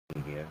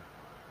Yeah.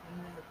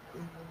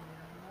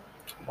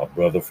 My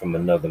brother from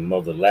another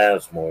mother,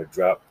 Lazmor,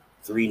 dropped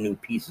 3 new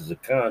pieces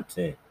of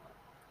content.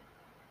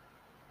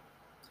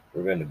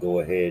 We're going to go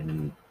ahead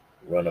and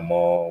run them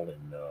all,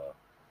 and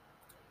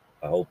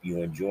I hope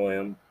you enjoy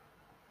them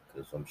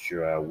because I'm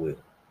sure I will.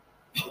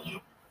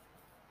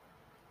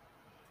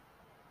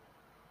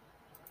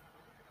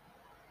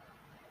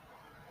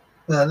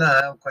 Well,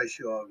 now I'm quite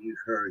sure you've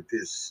heard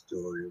this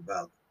story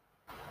about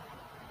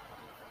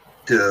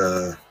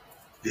the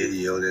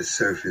video that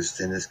surfaced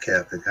in this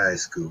Catholic high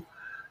school,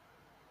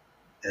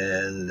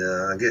 and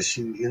I guess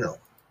you know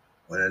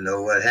want to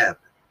know what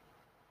happened.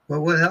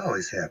 Well, what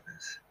always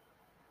happens?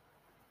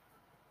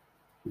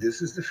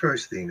 This is the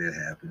first thing that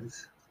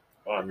happens.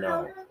 Oh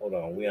no, hold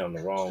on, we on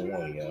the wrong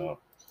one, y'all.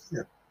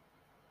 Yeah.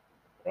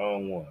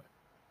 Wrong one.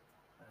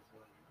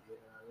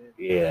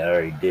 Yeah, I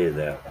already did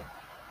that one.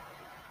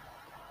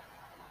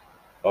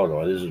 Hold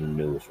on, this is the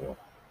newest one.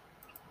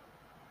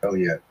 Oh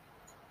yeah.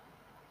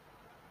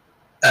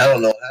 I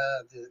don't know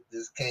how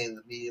this came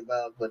to be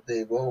about, but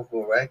they both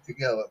go right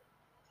together.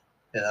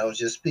 And I was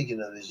just speaking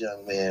of this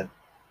young man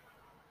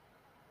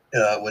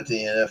with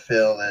the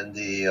NFL and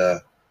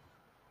the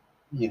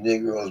you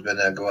Negroes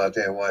better not go out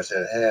there and watch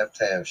that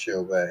halftime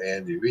show by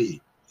Andy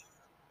Reid.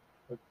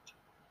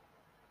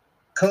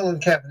 Colin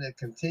Kaepernick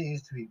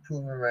continues to be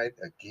proven right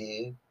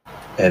again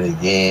and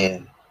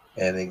again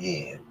and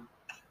again.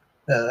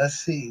 Now let's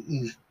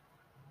see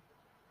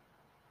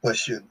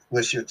what's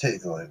your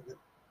take on it.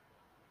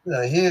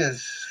 Now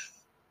here's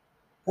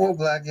 4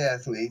 black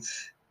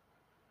athletes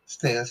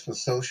stands for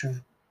social,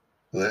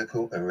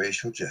 political, and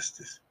racial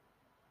justice.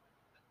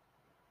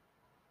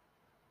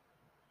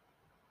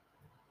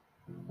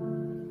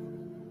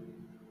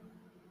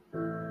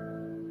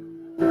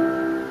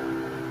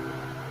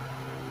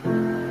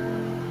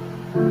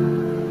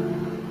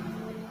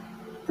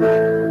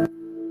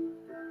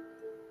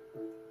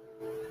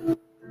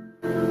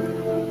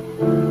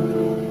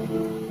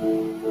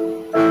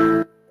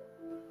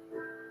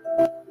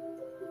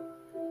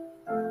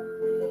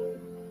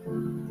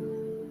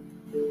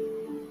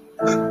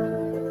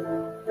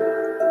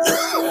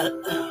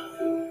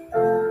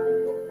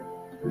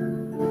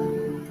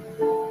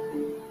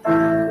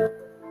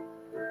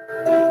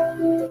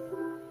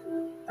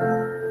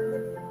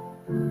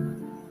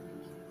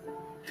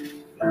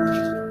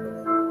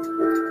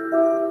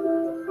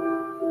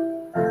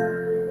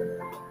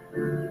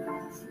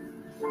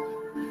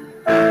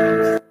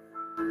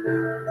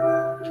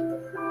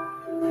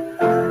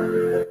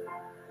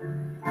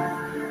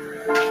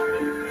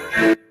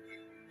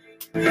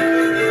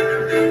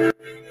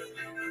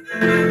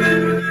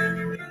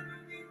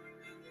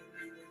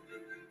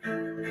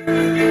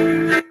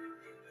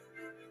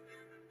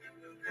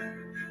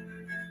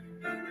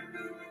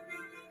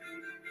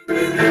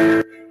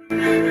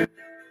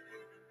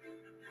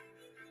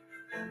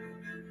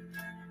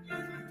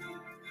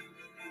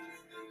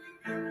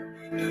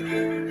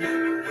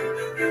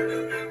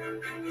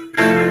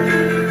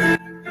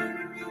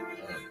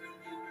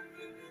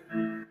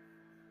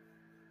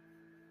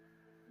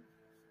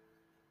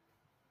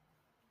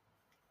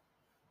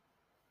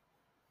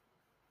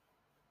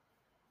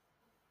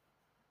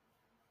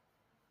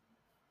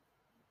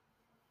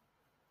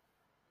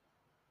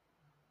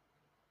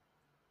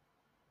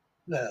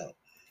 Now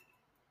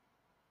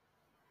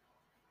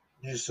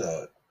you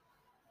saw it,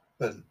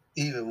 but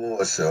even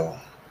more so.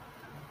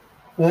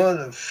 One of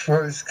the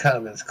first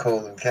comments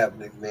Colin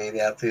Kaepernick made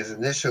after his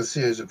initial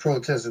series of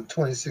protests in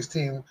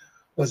 2016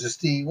 was to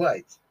Steve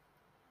White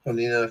from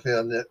the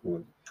NFL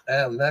Network. I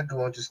am not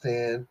going to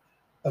stand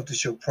up to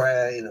show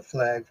pride in a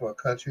flag for a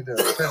country that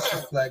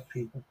oppresses black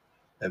people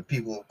and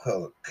people of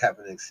color,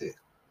 Kaepernick said.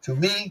 To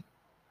me,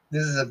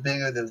 this is a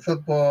bigger than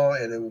football,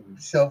 and it would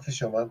be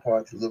selfish on my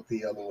part to look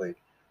the other way.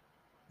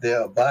 There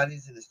are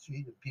bodies in the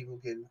street and people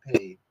getting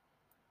paid,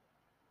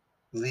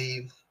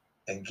 leave,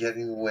 and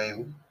getting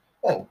away.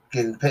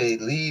 Getting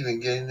paid, leave,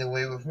 and getting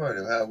away with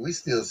murder. How we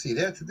still see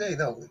that today,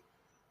 don't we?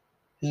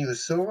 He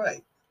was so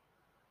right.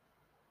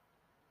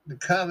 The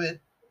comment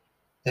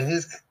and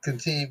his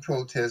continued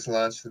protest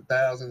launched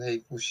 1,000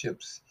 hateful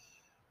ships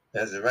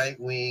as the right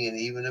wing and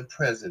even the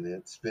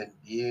president spent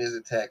years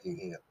attacking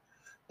him.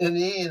 In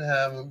the end,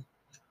 however,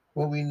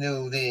 what we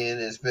knew then,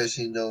 and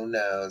especially know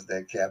now, is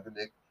that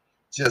Kaepernick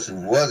just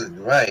wasn't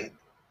right.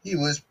 He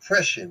was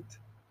prescient.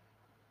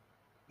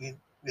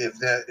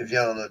 If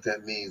y'all don't know what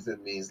that means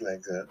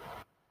like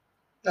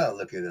I'll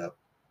look it up.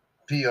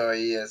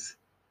 Prescient.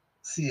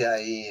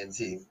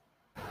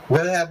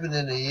 What happened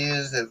in the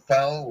years that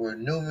followed were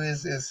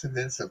numerous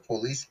incidents of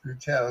police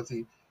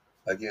brutality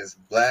against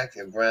black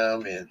and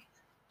brown men.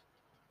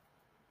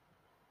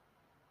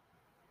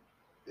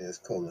 There's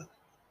Colin.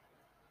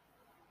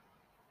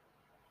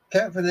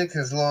 Kaepernick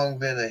has long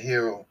been a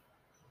hero,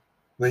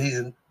 but he's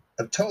in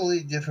a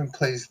totally different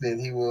place than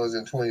he was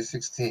in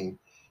 2016.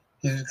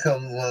 He's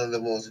become one of the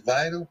most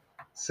vital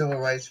civil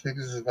rights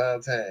figures of our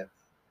time.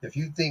 If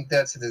you think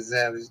that's an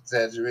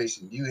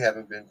exaggeration, you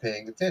haven't been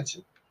paying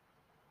attention.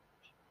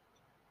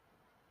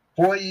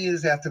 4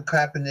 years after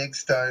Kaepernick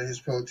started his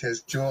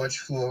protest, George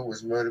Floyd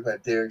was murdered by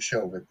Derek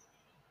Chauvin.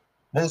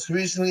 Most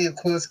recently, of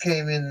course,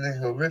 came in the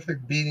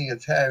horrific beating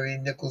of Tyree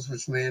Nichols,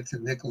 which led to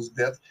Nichols'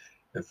 death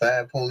and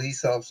 5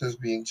 police officers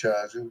being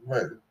charged with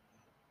murder.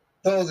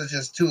 Those are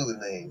just two of the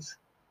names.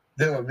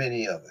 There were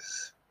many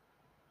others.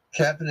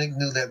 Kaepernick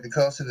knew that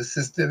because of the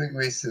systemic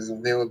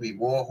racism, there would be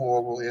more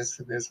horrible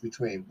incidents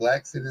between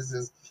black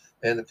citizens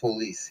and the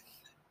police.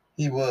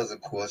 He was, of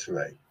course,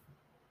 right.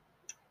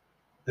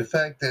 The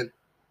fact that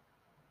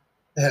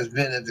has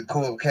been at the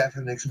core of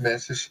Kaepernick's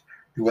message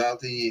throughout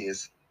the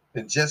years,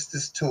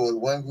 injustice toward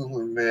one group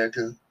of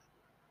Americans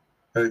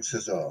hurts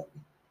us all.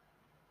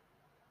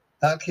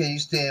 How can you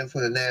stand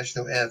for the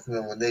national anthem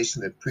of a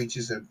nation that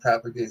preaches and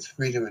propagates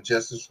freedom and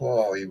justice for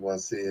all, he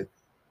once said,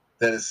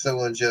 that is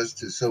so unjust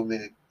to so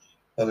many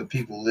other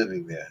people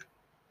living there?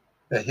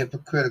 That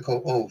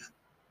hypocritical oath.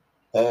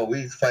 Oh,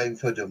 we're fighting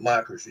for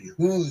democracy.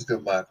 Whose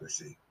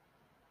democracy?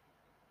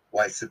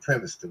 White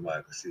supremacist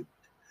democracy.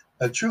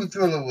 A true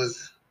thriller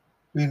was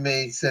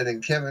remade set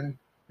in Kevin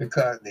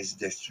McCartney's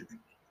district.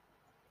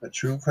 A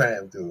true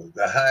crime thriller.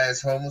 The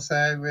highest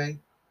homicide rate,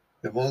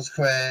 the most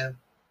crime,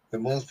 the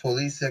most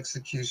police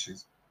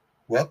executions.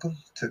 Welcome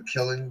to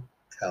Killing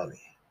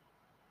County.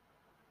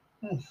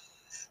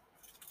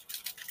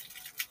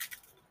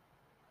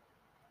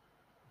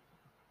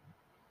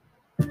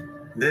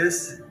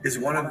 This is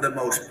one of the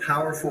most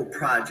powerful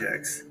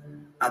projects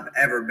I've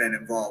ever been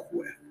involved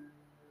with.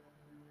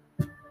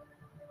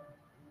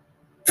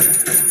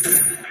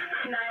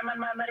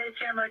 911, what is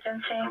your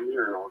emergency? I'm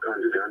hearing all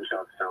kinds of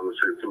gunshots down the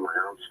street from my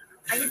house.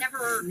 I had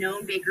never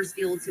known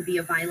Bakersfield to be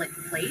a violent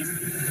place.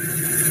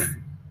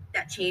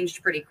 That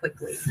changed pretty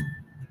quickly.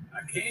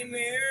 I came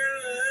here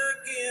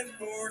looking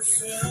for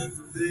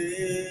something.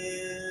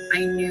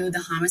 I knew the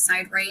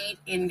homicide rate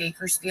in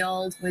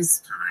Bakersfield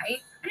was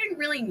high. I didn't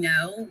really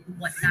know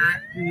what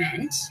that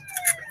meant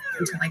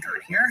until I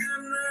got here.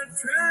 I'm not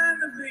trying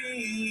to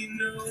be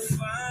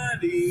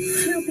nobody.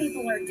 2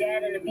 people are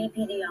dead and a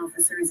BPD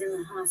officer is in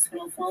the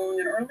hospital following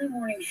an early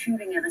morning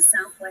shooting at a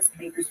Southwest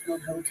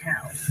Bakersfield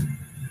hotel.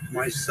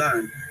 My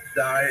son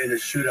died in a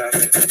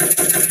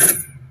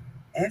shootout.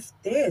 F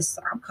this,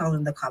 I'm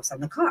calling the cops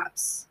on the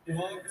cops.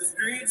 Walk the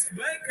streets,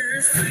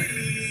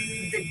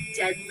 Bakersfield. The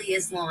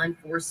deadliest law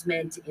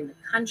enforcement in the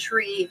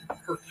country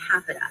per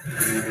capita.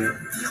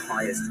 The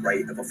highest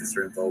rate of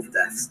officer-involved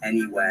deaths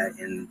anywhere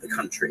in the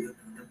country.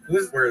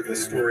 This is where the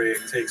story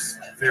takes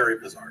a very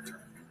bizarre turn.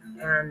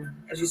 And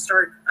as you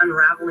start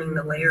unraveling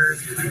the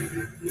layers,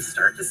 you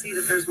start to see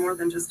that there's more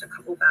than just a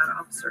couple bad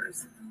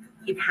officers.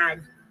 He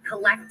had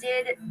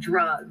collected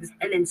drugs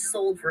and then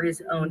sold for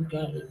his own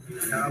gain.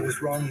 I was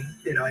wrong,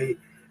 and I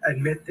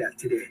admit that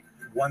today.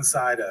 One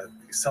side, a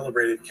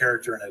celebrated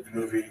character in a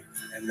movie,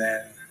 and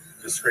then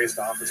a disgraced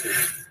officer.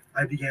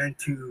 I began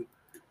to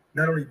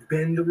not only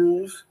bend the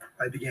rules,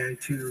 I began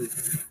to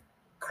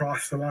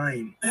cross the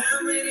line.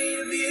 How many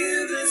of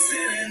you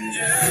listen and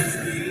judge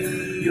me?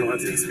 You don't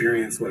have to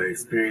experience what I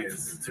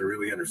experienced to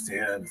really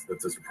understand that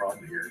there's a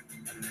problem here.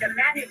 The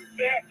man is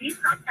dead. These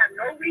cops have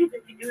no reason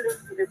to do this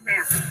to this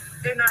man.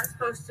 They're not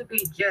supposed to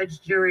be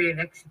judge, jury, and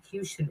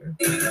executioner.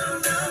 You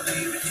don't know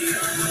me, but you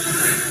don't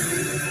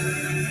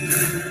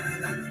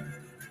know.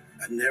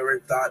 I never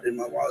thought in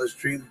my wildest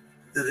dream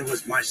that it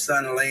was my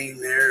son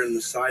laying there on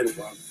the side of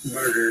a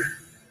murder.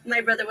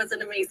 My brother was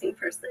an amazing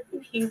person.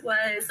 He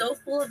was so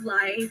full of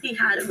life. He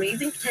had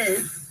amazing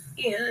kids.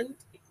 And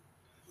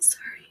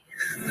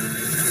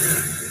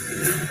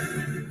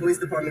Police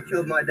department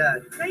killed my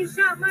dad. They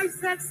shot my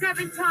son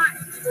 7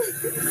 times.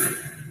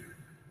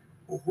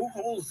 Well, who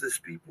holds these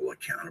people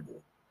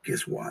accountable?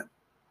 Guess what?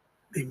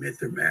 They met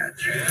their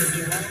match. As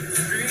you walk the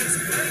streets,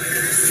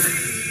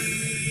 Bakersfield.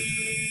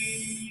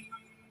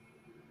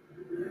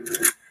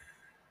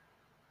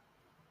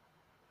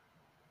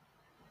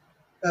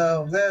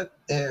 That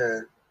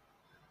aired.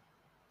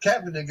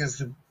 Kaepernick is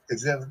the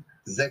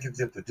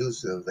executive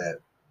producer of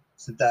that.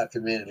 It's a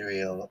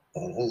documentary on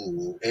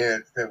Hulu.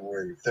 Aired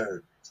February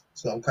 3rd.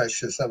 So I'm quite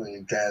sure some of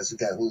you guys who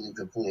got Hulu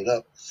can pull it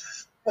up.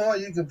 Or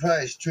you can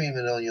probably stream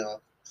it on your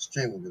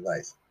streaming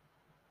device.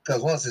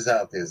 Because once it's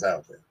out there, it's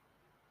out there.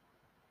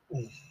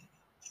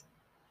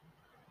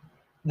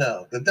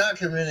 Now, the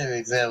documentary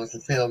examines the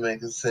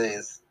filmmakers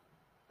says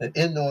an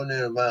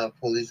inordinate amount of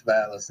police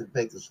violence in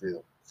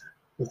Bakersfield.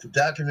 With the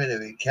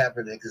documentary,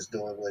 Kaepernick is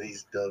doing what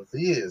he's done for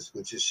years,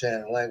 which is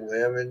shining light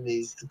wherever it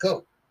needs to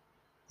go.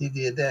 He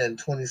did that in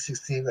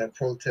 2016 by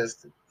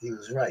protesting. He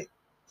was right.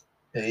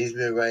 And he's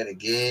been right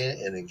again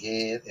and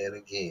again and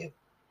again.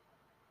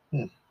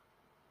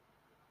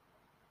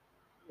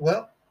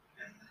 Well,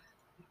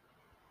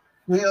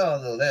 we all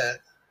know that.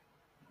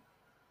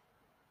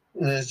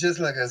 And it's just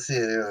like I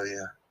said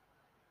earlier.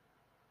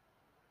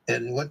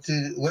 And what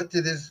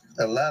did this,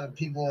 a lot of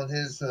people on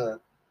his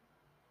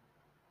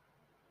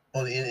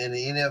in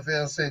the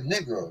NFL say?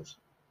 Negroes.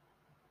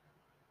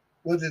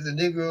 What did the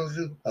Negroes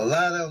do? A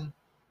lot of them,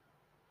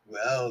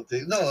 well, I don't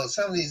think, no,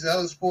 some of these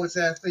other sports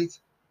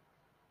athletes,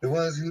 the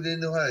ones who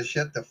didn't know how to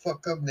shut the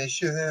fuck up, and they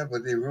should have,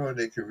 but they ruined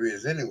their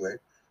careers anyway.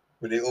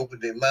 when they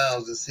opened their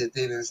mouths and said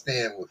they didn't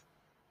stand with.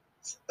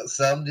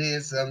 Some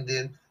did, some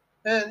didn't.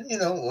 And,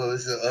 well,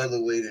 it's the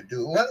other way to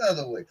do it. What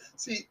other way?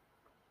 See,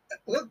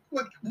 what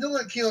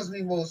kills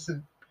me most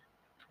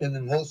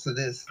in most of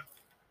this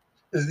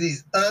is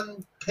these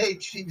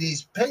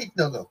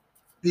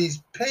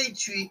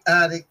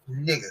patriotic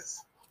niggas.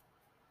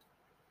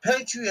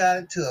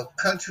 Patriotic to a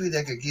country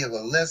that could give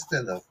a less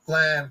than a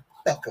flying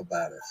fuck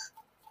about us.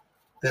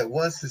 That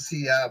wants to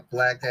see our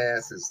black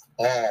asses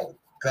all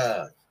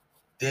gone,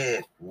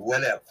 dead,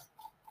 whatever.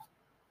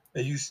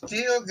 And you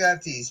still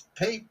got these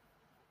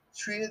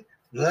patriot-loving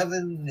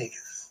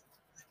niggas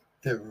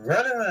that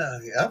run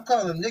around here. I'm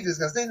calling them niggas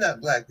because they're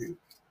not black people.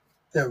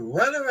 That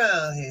run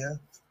around here,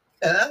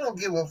 and I don't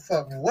give a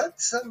fuck what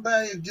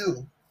somebody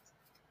do.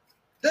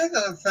 They're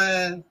going to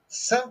find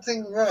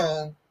something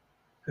wrong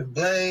to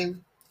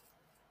blame,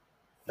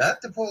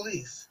 not the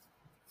police,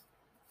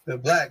 the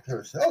black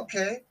person.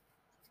 Okay,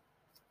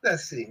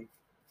 let's see.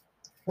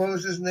 What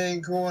was his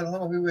name going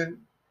home? He went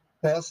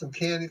bought some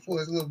candy for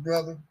his little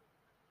brother.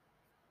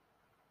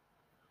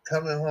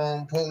 Coming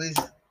home, police.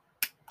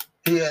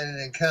 He had an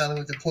encounter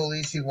with the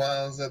police. He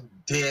winds up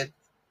dead.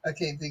 I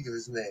can't think of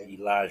his name.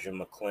 Elijah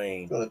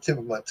McClain. It's on the tip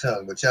of my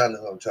tongue, but y'all know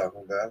who I'm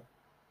talking about.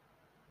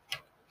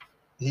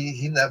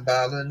 He not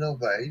bothering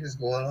nobody. He just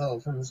going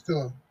home from the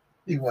store.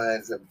 He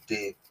winds up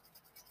dead.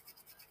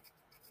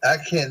 I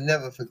can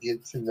never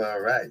forget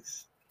Tamar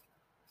Rice.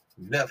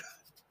 Never.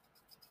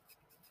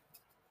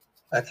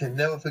 I can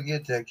never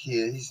forget that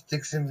kid. He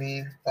sticks in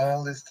me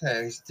all this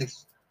time. He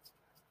sticks.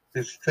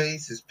 His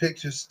face, his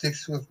picture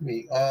sticks with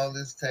me all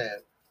this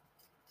time.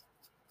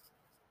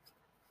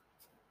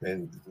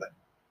 And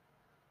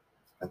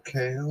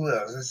okay, who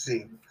else? Let's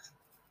see.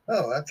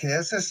 Oh, okay.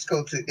 Let's just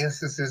go to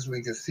instances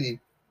we can see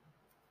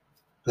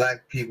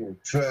black people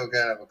drug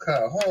out of a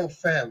car, whole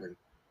family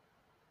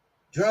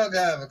drug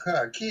out of a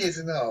car, kids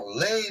and all,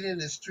 laid in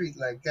the street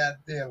like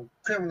goddamn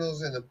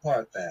criminals in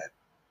apartheid.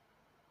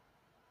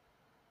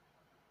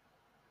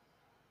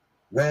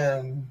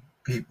 Wrong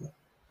people.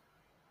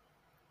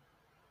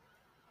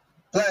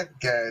 Black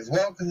guys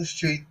walking the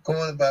street,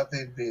 going about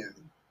their business.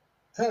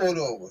 Pulled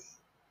over.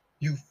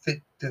 You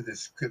fit the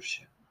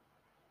description.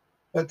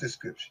 What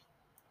description?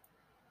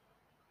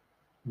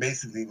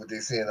 Basically what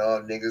they're saying,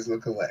 all niggas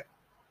look alike.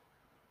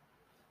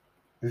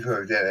 We've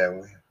heard that,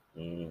 haven't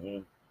we?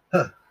 Mm-hmm.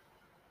 Huh.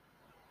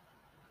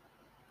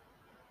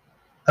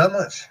 How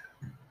much?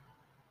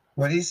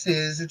 What he said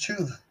is the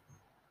truth.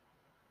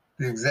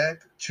 The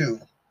exact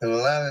truth. And a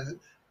lot of the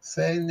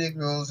same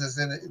Negroes that's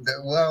in the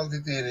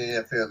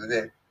NFL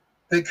today,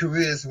 their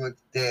careers went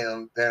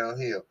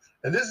downhill.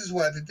 And this is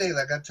why today,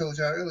 like I told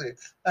y'all earlier,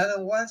 I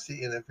don't watch the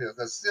NFL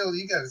because still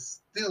you got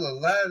a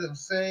lot of them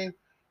same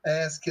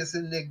ass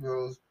kissing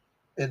Negroes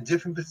in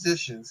different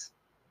positions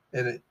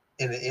in the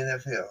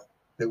NFL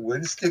that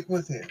wouldn't stick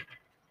with him.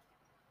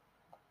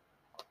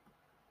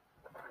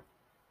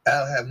 I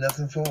don't have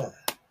nothing for him.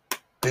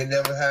 They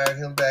never hired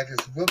him back as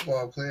a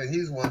football player.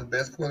 He's one of the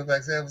best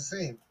quarterbacks I ever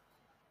seen.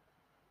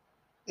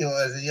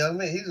 As a young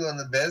man, he's one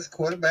of the best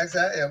quarterbacks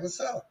I ever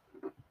saw.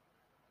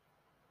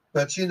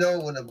 But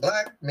when a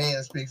black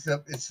man speaks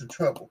up, it's the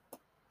trouble.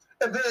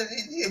 And then,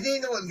 you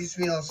know what gets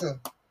me also?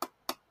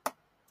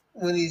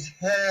 When these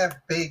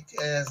half-baked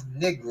ass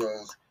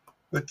Negroes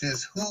with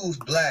this who's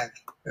black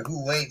and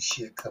who ain't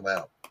shit come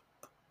out.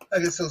 I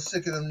get so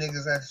sick of them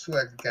niggas, I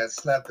swear I got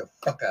slapped the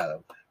fuck out of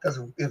them. Because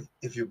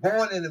if you're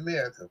born in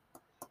America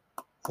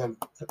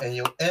and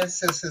your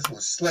ancestors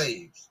were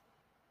slaves,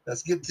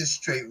 let's get this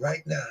straight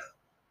right now.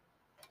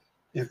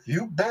 If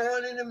you're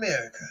born in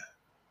America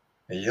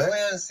and your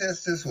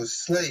ancestors were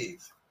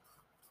slaves,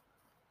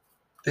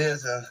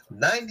 there's a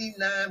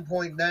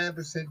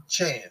 99.9%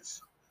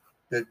 chance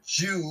that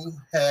you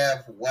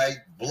have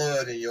white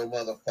blood in your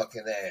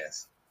motherfucking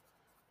ass.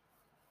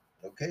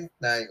 Okay?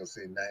 Now I ain't gonna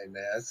say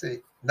 99, I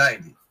say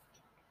 90.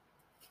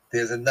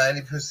 There's a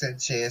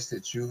 90% chance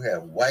that you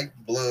have white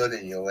blood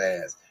in your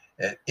ass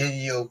and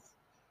in your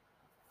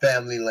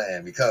family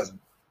land because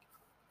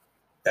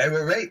they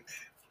were raped.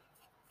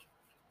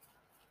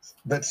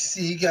 But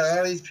see, you got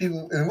all these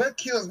people, and what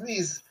kills me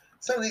is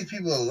some of these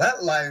people are a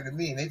lot lighter than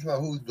me, and they talk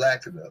about who's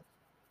black enough.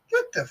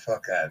 Get the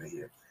fuck out of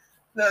here.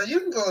 Now, you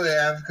can go to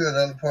Africa and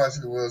other parts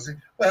of the world.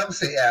 Well, I'm going to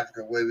say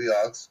Africa, where we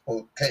all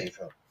came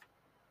from.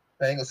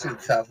 I ain't going to say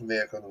South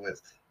America or the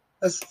West.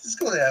 Let's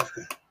go to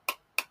Africa.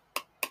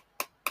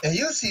 And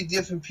you'll see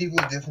different people,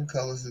 different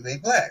colors, and they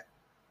black.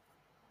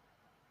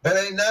 But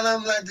ain't none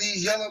of them like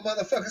these yellow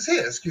motherfuckers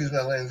here. Excuse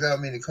my language. I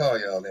don't mean to call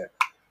y'all that.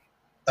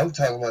 I'm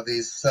talking about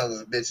these sons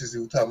of bitches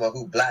who talking about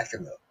who black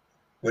enough.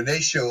 When they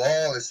show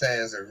all the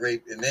signs of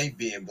rape and they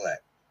being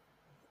black.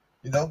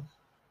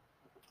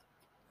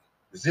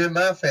 It's in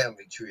my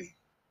family tree.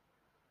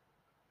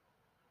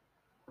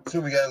 So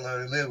we got to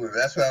learn to live with it.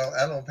 That's why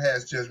I don't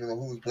pass judgment on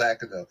who's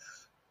black enough.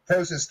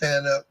 Person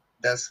stand up,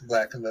 that's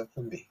black enough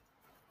for me.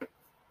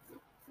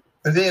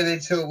 But then they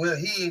told, well,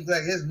 he ain't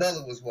black, his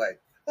mother was white.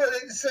 Well,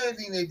 they the same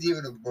thing they did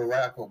with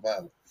Barack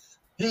Obama.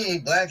 He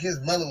ain't black, his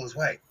mother was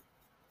white.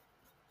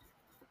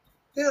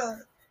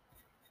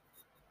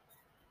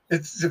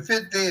 It's the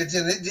fifth day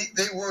agenda.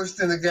 They worse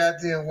than the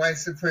goddamn white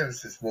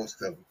supremacists,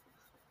 most of them.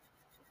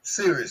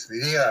 Seriously,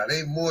 they are.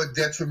 They're more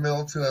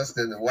detrimental to us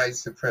than the white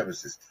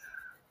supremacists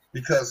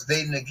because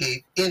they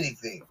negate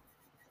anything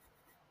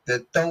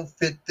that don't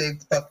fit their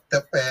fucked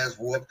up ass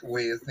warped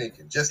way of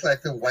thinking, just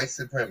like the white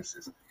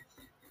supremacists.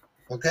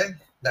 Okay?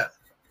 Now,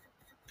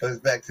 goes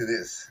back to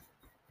this.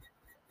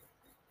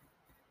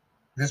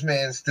 This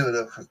man stood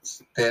up for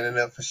standing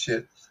up for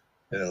shit,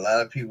 and a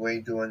lot of people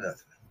ain't doing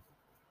nothing.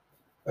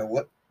 And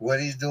what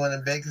he's doing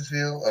in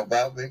Bakersfield,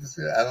 about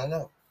Bakersfield, I don't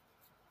know.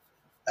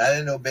 I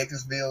didn't know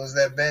Bakersfield was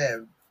that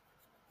bad.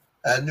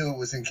 I knew it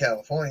was in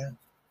California.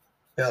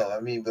 No, I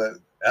mean, but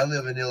I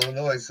live in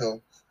Illinois,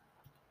 so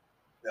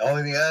the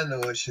only thing I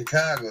know is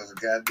Chicago is a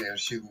goddamn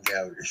shooting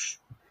gallery.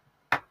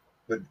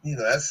 But, you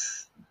know,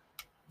 that's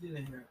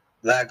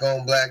black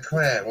on black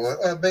crime.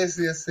 Or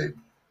basically, I say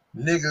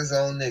niggas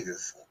on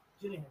niggas.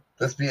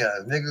 Let's be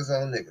honest, niggas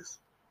on niggas.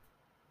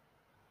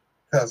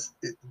 Because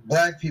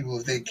black people,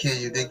 if they kill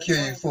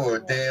you for a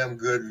damn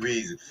good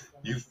reason.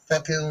 You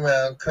fucking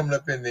around, coming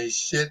up in their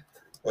shit,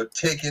 or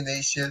taking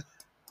their shit,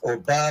 or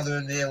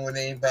bothering them when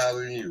they ain't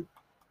bothering you.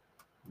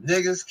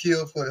 Niggas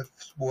kill for the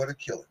sport of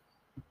killing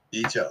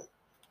each other,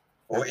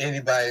 or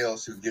anybody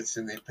else who gets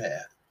in their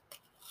path.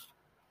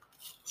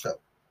 So,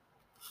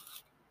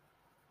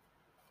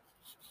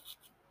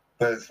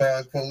 but as far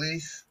as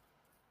police,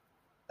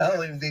 I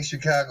don't even think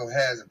Chicago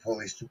has a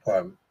police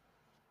department.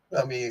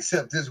 I mean,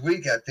 except this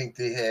week, I think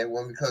they had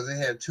one because they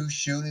had 2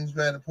 shootings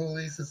by the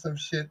police or some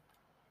shit.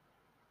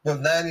 But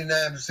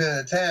 99%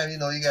 of the time, you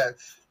know, you got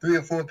 3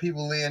 or 4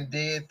 people laying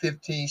dead,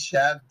 15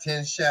 shot,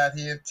 10 shot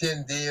here,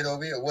 10 dead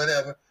over here,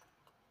 whatever.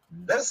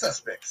 No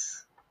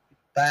suspects.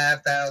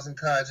 5,000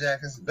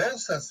 carjackers, no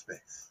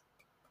suspects.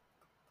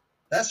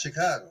 That's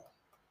Chicago.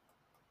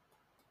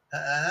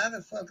 How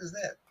the fuck is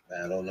that?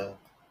 I don't know.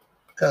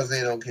 Because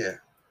they don't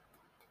care.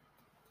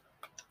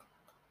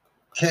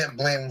 Can't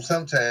blame them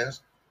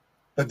sometimes.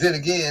 But then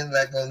again,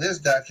 like on this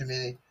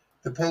documentary,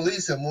 the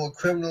police are more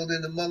criminal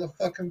than the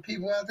motherfucking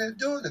people out there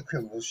doing the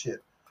criminal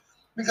shit.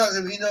 Because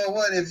if you know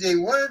what, if they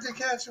wanted to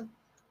catch them,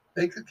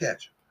 they could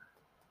catch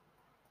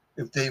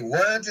them. If they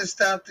wanted to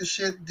stop the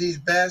shit, these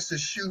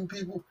bastards shooting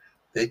people,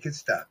 they could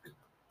stop it.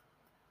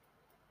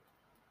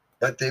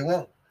 But they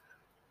won't.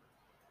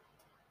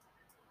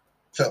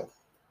 So,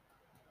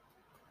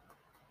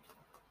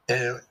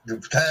 and the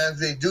times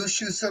they do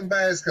shoot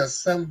somebody is because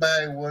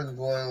somebody wasn't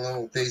going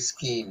along with their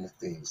scheme of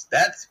things.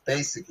 That's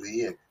basically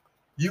it.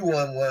 You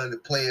weren't one of the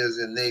players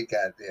in their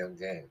goddamn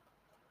game.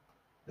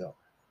 No.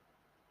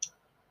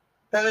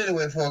 But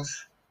anyway,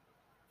 folks,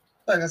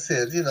 like I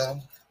said, you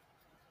know,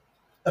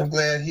 I'm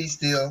glad he's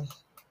still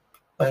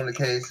on the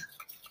case.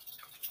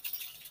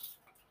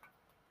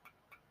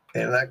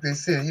 And like they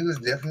said, he was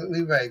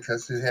definitely right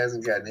because it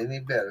hasn't gotten any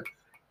better.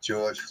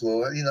 George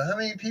Floyd, you know, how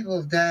many people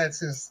have died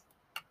since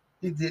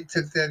he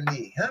took that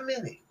knee? How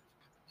many?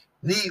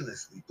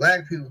 Needlessly.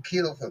 Black people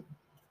killed for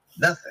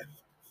nothing.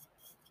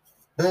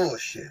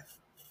 Bullshit.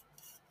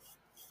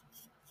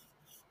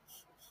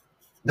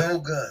 No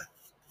gun.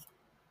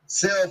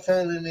 Cell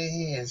phone in their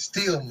hand,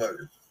 still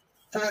murder.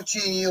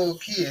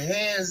 14-year-old kid,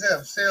 hands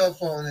up, cell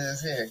phone in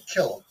his hand,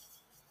 kill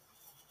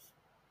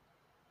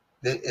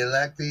him. And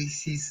like he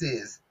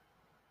says,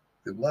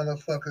 the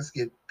motherfuckers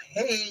get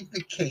paid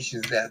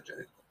vacations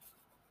after it.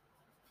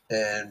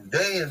 And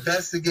they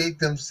investigate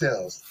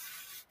themselves.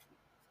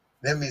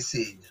 Let me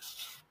see.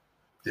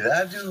 Did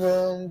I do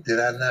wrong? Did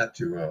I not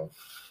do wrong?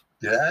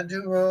 Did I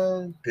do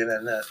wrong? Did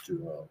I not do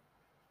wrong?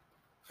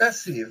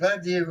 Let's see. If I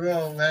did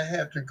wrong, I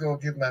have to go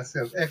get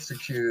myself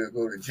executed or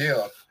go to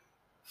jail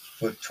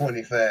for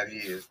 25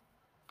 years.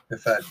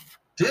 If I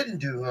didn't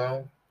do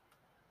wrong,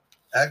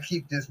 I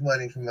keep this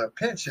money for my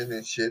pension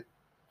and shit,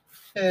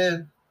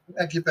 and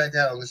I get back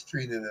out on the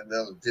street in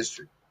another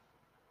district.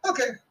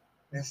 Okay,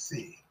 let's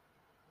see.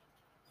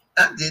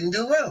 I didn't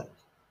do wrong.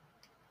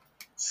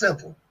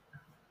 Simple.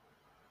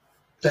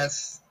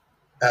 That's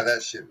how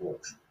that shit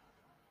works.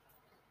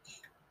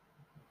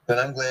 But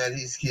I'm glad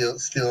he's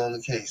still on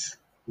the case.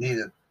 Need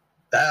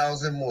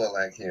 1,000 more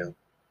like him.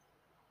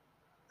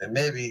 And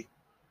maybe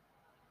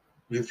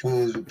you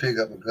fools will pick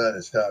up a gun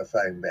and start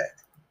fighting back.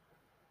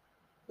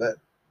 But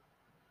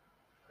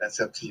that's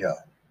up to y'all.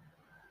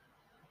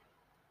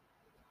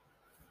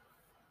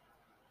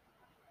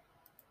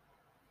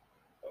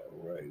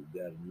 All right, we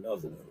got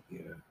another one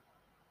here.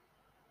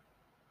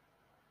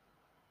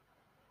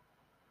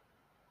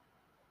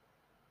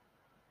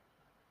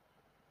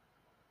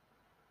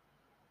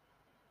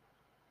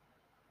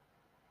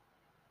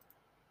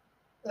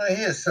 Now,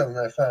 here's something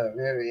I find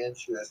very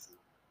interesting.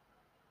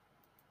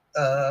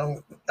 I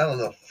don't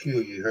know if a few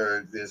of you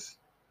heard this.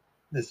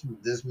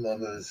 This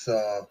mother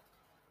saw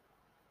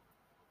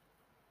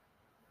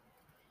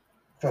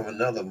from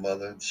another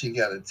mother. She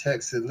got a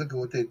text said, "Look at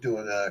what they're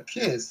doing to our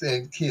kids."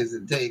 And kids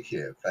in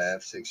daycare,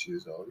 5, 6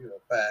 years old,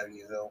 5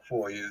 years old,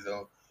 4 years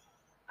old,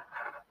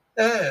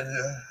 and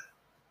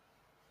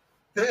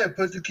they had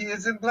put the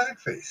kids in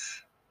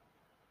blackface.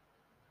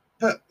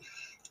 But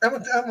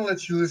I'm gonna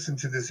let you listen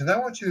to this, and I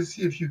want you to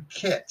see if you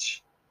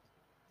catch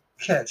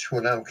what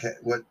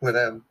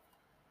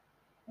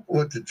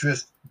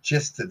the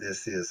gist of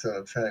this is. So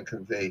I'm trying to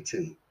convey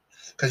to you,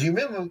 because you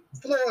remember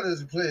Florida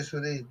is a place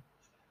where they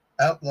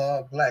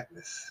outlaw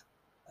blackness.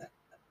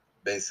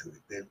 Basically,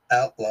 they've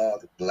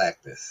outlawed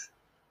blackness,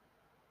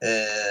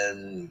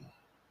 and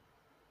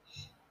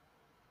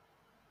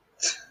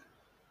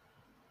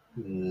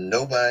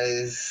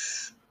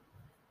nobody's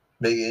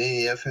making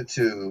any effort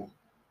to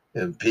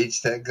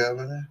impeach that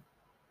governor,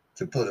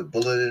 to put a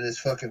bullet in his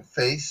fucking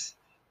face,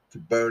 to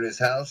burn his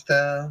house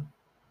down.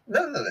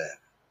 None of that.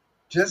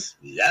 Just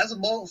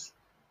Yazamos.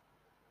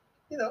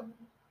 You know,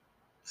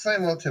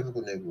 same old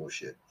typical Negro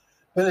shit.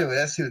 But anyway,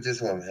 let's see what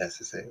this woman has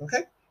to say,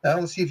 okay? Now I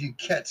want to see if you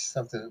catch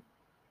something.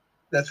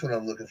 That's what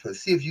I'm looking for.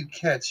 See if you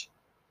catch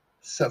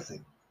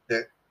something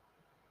that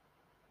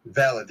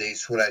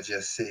validates what I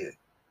just said.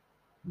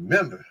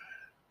 Remember,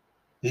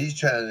 he's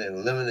trying to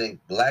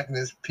eliminate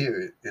blackness,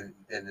 period,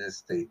 in this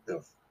state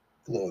of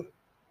Florida.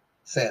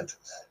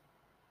 Santos.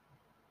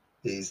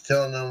 He's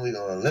telling them we're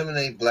going to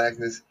eliminate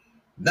blackness.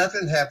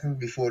 Nothing happened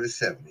before the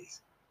 70s.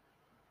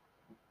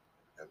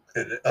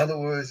 In other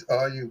words,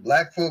 all you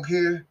black folk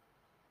here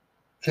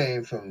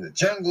came from the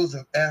jungles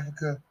of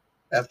Africa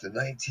after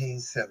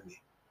 1970.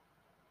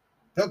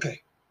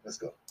 Okay, let's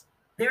go.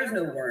 There's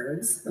no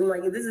words. I'm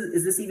like,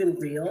 is this even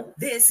real?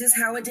 This is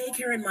how a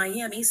daycare in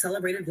Miami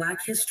celebrated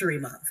Black History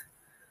Month.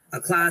 A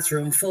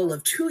classroom full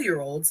of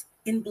 2-year-olds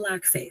in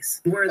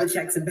blackface. Where are the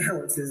checks and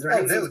balances,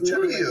 right? Oh, they were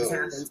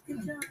 2-year-olds.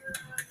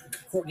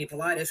 Courtney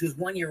Politis, whose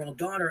 1-year-old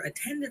daughter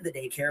attended the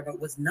daycare but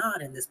was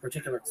not in this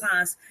particular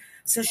class,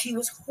 says she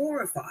was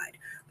horrified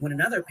when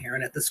another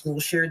parent at the school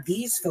shared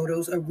these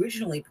photos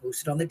originally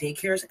posted on the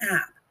daycare's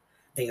app.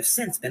 They have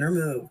since been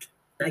removed.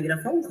 I get a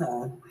phone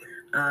call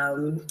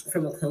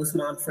from a close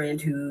mom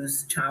friend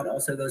whose child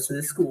also goes to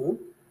the school.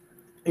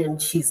 And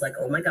she's like,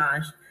 oh my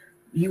gosh,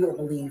 you won't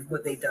believe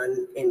what they've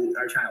done in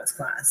our child's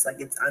class.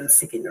 Like, I'm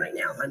sickened right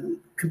now. I'm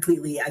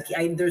completely,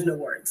 there's no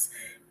words.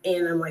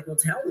 And I'm like, well,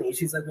 tell me.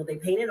 She's like, well, they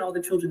painted all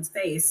the children's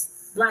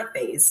face,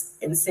 blackface,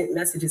 and sent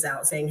messages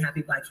out saying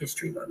Happy Black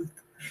History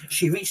Month.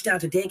 She reached out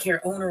to daycare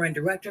owner and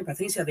director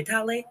Patricia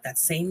Vitale that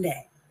same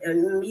day.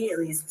 And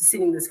immediately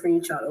sending the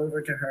screenshot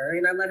over to her,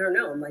 and I let her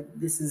know, I'm like,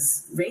 this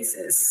is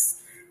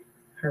racist.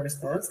 Her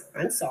response,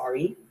 I'm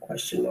sorry, ?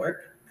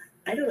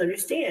 I don't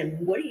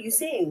understand. What are you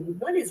saying?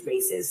 What is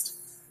racist?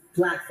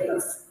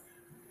 Blackface.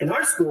 In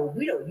our school,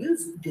 we don't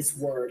use this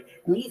word,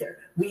 neither.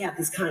 We have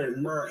this kind of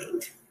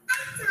mind.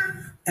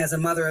 As a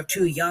mother of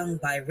 2 young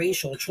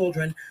biracial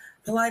children,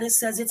 Politis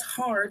says it's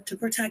hard to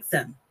protect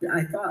them.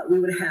 I thought we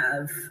would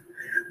have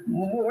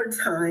more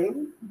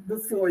time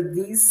before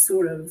these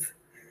sort of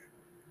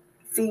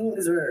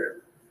things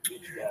or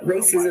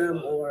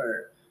racism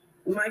or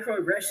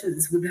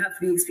microaggressions would have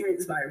to be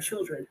experienced by our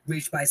children.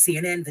 Reached by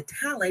CNN,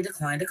 Vitale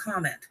declined to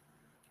comment.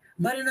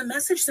 But in a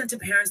message sent to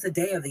parents the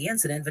day of the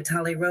incident,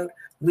 Vitale wrote,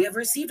 we have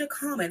received a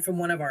comment from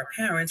one of our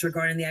parents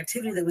regarding the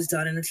activity that was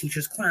done in a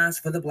teacher's class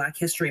for the Black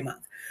History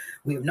Month.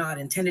 We have not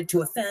intended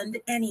to offend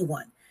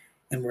anyone,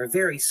 and we're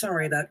very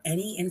sorry about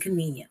any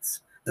inconvenience.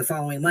 The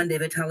following Monday,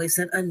 Vitale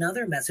sent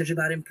another message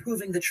about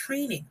improving the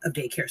training of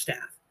daycare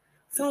staff.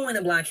 Following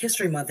the Black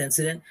History Month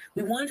incident,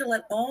 we wanted to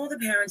let all the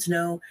parents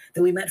know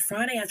that we met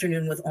Friday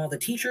afternoon with all the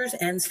teachers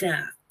and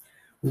staff.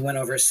 We went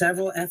over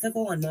several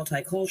ethical and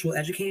multicultural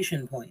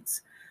education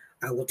points.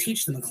 I will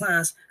teach them a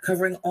class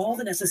covering all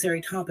the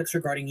necessary topics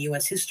regarding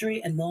U.S.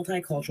 history and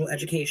multicultural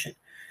education.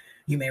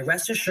 You may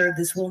rest assured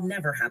this will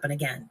never happen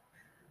again.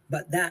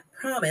 But that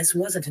promise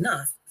wasn't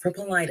enough for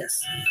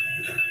Politis.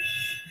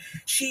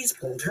 She's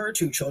pulled her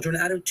 2 children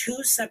out of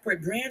 2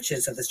 separate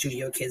branches of the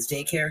Studio Kids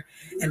daycare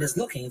and is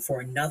looking for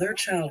another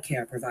child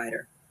care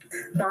provider.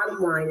 Bottom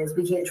line is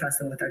we can't trust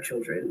them with our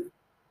children.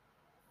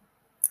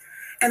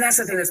 And that's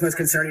the thing that's most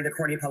concerning to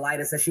Courtney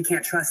Politis, that she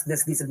can't trust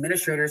these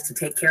administrators to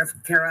take care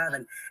of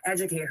and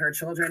educate her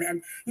children.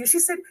 And she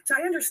said,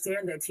 I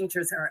understand that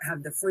teachers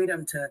have the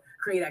freedom to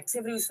create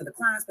activities for the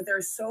class, but there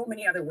are so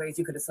many other ways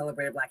you could have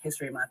celebrated Black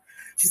History Month.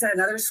 She said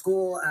another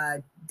school,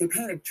 they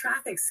painted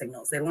traffic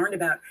signals. They learned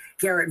about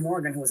Garrett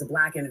Morgan, who was a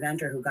Black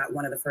inventor who got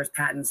one of the first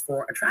patents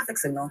for a traffic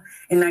signal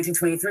in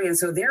 1923. And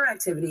so their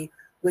activity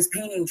was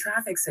painting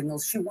traffic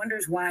signals. She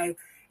wonders why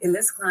in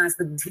this class,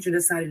 the teacher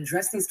decided to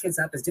dress these kids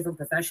up as different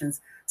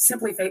professions,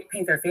 simply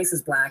paint their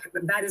faces black.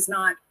 But that is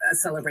not a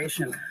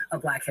celebration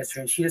of Black history.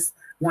 And she just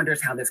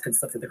wonders how this could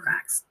slip through the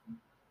cracks.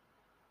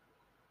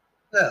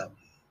 Now,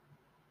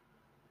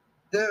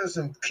 there are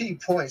some key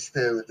points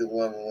there with the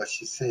woman, what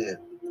she said.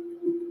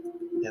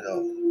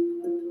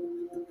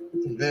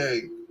 Some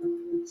very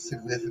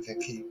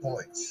significant key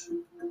points.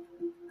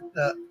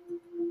 Now,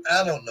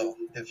 I don't know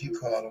if you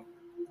caught them.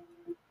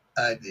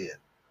 I did.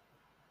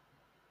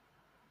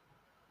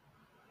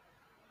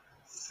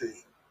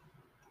 See.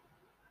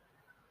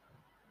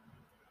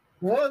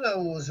 One of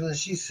them was when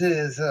she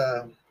says,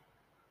 I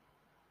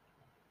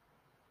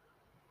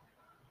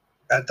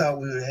thought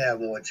we would have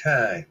more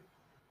time.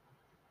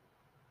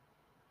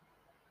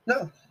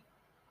 No.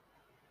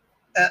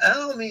 I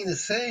don't mean to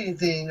say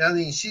anything. I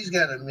mean, she's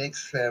got a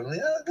mixed family.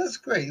 Oh, that's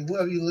great.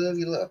 Whoever you love,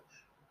 you love.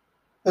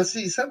 But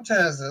see,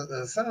 sometimes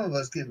some of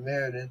us get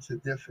married into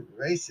different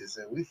races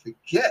and we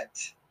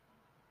forget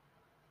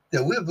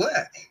that we're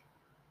black.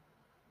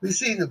 We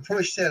seem to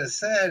push that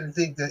aside and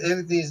think that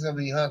everything's going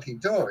to be hunky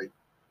dory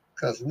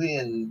because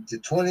we're in the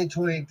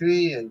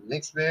 2023 and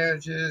mixed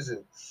marriages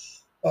and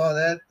all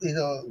that,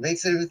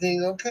 makes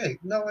everything okay.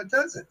 No, it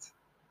doesn't.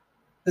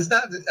 It's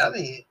not, I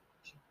mean,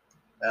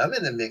 I'm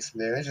in a mixed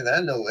marriage and I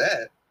know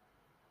that.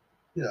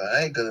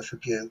 I ain't going to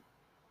forget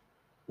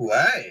who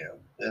I am,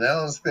 and I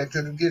don't expect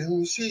her to get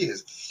who she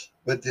is.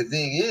 But the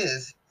thing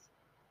is,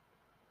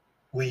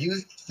 when you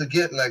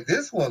forget like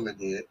this woman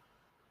did, it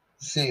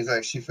seems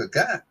like she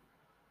forgot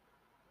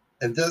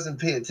and doesn't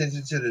pay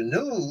attention to the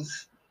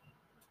news.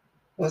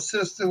 Well,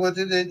 sister, what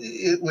did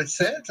with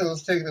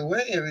Santos taking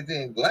away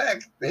everything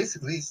black,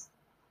 basically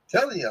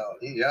telling y'all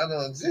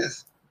don't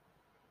exist.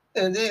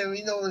 And then,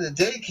 when the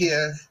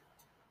daycare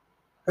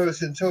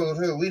person told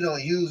her we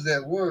don't use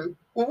that word,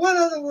 well, what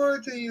other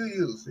word do you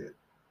use then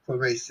for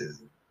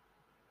racism?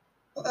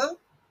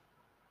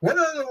 What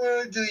other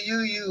word do you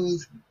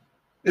use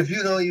if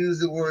you don't use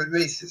the word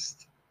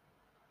racist?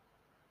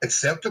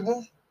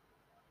 Acceptable?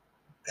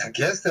 I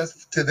guess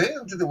that's to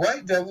them, to the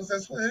white devils,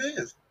 that's what it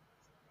is.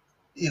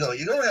 You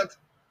don't have to,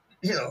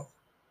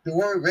 the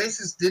word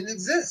racist didn't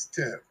exist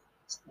to them.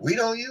 We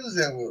don't use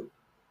that word.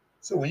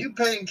 So when you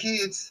paint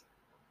kids'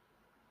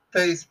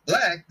 face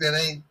black that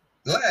ain't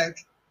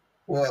black,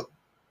 or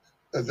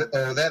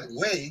that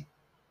way,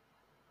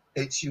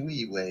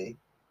 HUE way,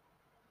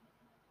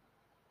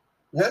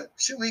 what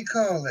should we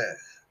call that?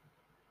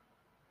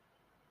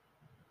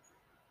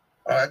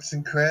 Arts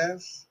and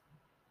crafts?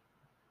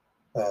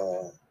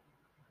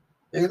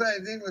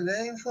 Anybody think of a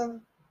name for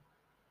it?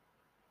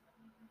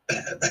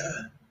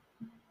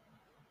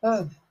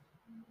 Oh,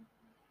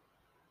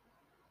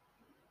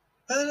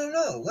 I don't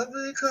know. What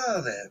do we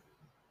call that?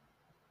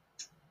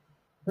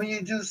 When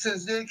you do,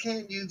 since they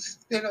don't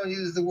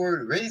use the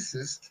word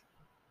racist.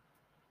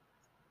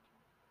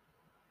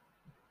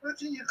 What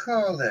do you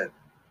call that?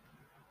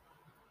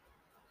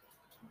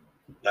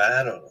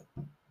 I don't know.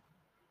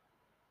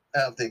 I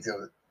don't think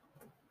of it.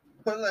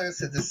 But like I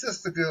said, the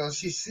sister girl,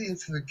 she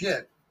seems to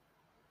forget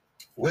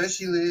where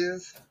she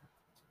lives,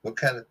 what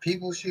kind of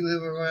people she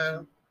live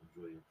around,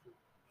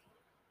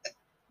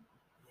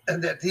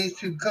 and that these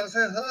people, because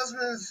her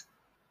husband's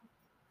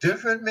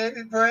different,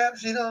 maybe,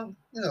 perhaps, he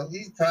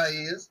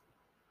probably is.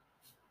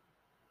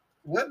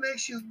 What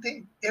makes you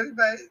think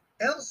everybody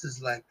else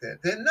is like that?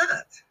 They're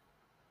not.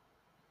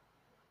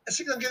 And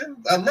she's going to get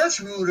a much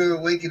ruder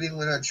awakening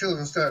when her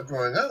children start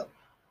growing up.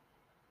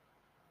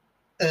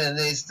 And and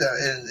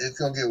it's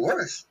going to get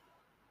worse.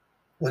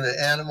 When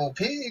the animal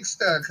pigs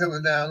start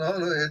coming down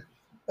on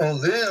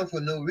them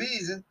for no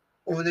reason,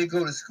 or when they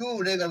go to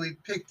school, they're going to be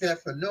picked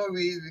at for no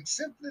reason,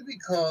 simply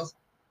because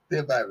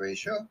they're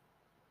biracial.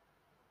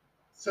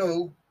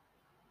 So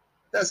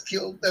let's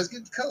get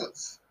the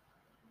colors.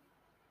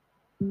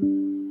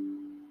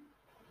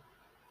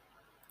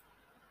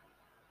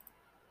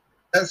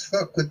 Let's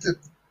fuck with the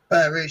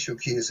biracial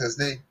kids as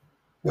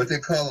what they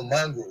call them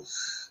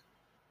mongrels.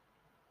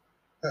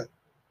 I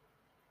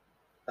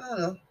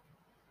don't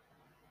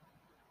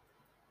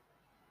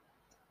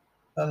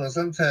know.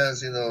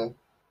 Sometimes,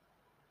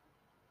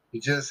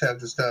 you just have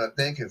to start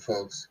thinking,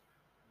 folks.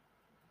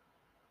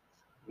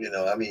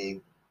 I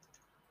mean,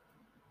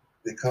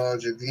 they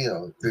called you,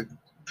 to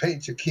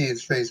paint your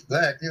kid's face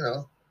black,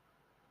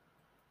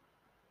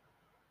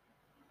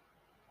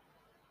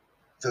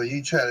 So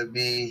you try to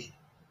be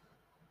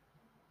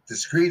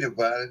discreet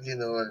about it,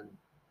 and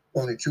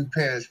only two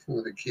parents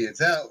pull the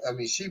kids out. I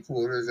mean, she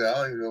pulled hers out.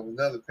 I don't even know if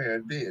another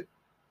parent did.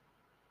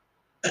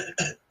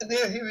 And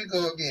then here we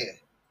go again.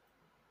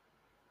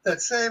 That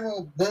same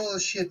old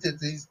bullshit that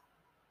these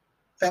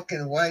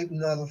fucking white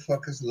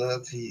motherfuckers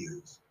love to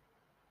use.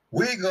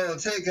 We're going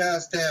to take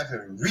our staff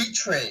and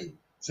retrain,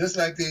 just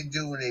like they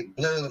do when they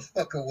blow the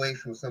fuck away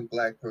from some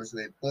black person.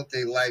 They put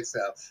their lights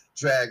out,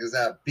 drag us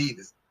out, beat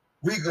us.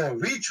 We're going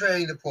to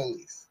retrain the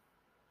police.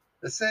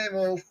 The same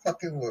old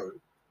fucking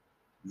word.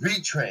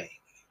 Retrain.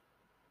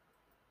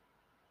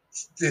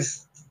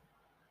 This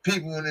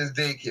people in this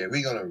daycare,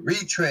 we're going to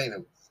retrain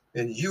them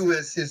in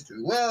U.S.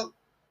 history. Well,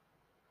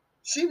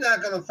 she's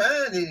not going to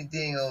find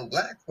anything on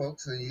black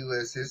folks in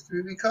U.S.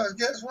 history because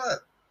guess what?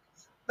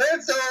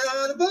 They've thrown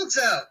all the books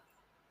out.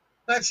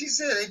 Like she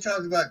said, they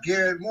talked about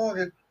Garrett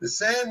Morgan, the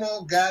same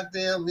old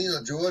goddamn,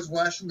 George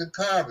Washington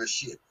Carver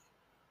shit.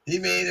 He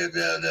made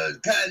the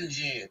cotton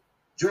gin.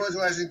 George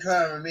Washington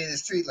Carver made a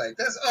street light.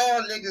 That's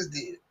all niggas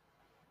did.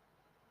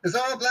 That's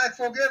all black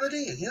folk ever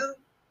did,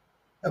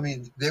 I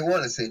mean, they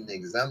want to say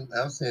niggas.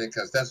 I'm saying it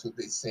because that's what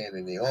they're saying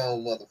in their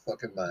own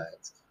motherfucking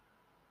minds.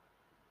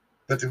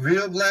 But the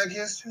real black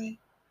history,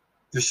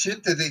 the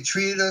shit that they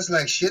treated us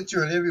like shit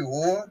during every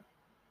war,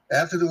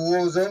 after the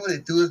war was over, they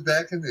threw us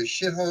back into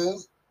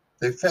shitholes.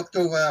 They fucked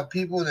over our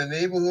people in the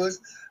neighborhoods.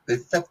 They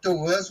fucked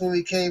over us when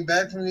we came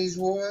back from these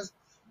wars.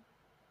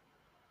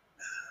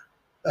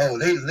 Oh,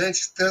 they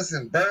lynched us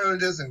and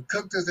burned us and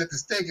cooked us at the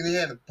stake and they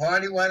had a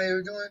party while they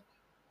were doing it?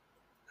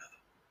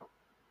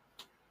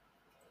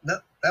 No,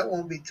 that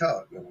won't be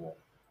taught no more.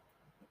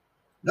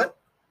 Nope.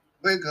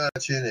 We're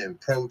marching and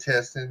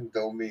protesting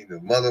don't mean the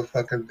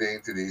motherfucking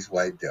thing to these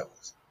white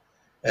devils.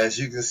 As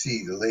you can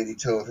see, the lady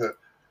told her,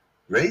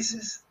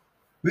 racist?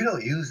 We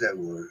don't use that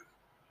word.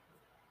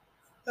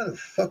 How the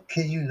fuck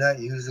can you not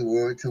use the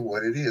word to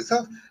what it is?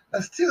 So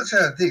I'm still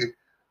trying to think,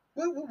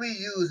 what would we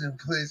use in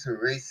place of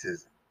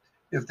racism?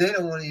 If they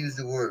don't want to use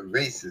the word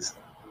racist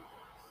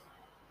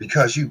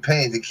because you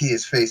paint the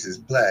kid's face as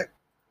black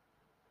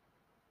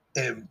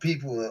and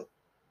people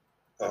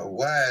are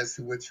wise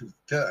to what you've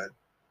done,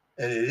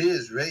 and it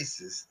is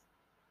racist,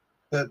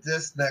 but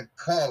let's not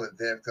call it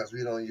that because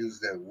we don't use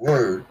that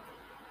word.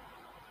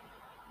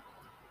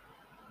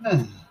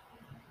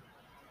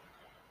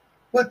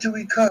 What do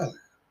we call it?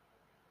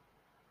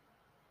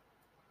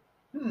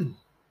 I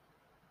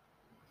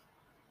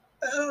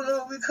don't know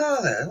what we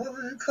call that. What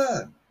would we call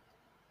it?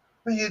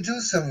 When you do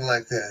something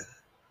like that,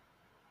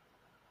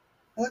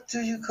 what do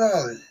you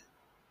call it?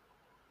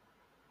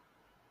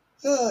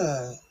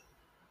 Oh,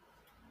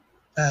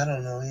 I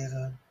don't know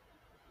either.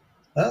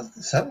 Well,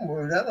 some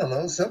word, I don't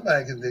know.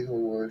 Somebody can think of a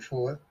word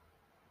for it.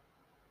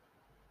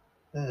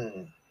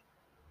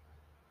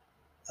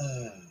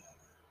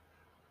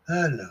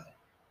 I know.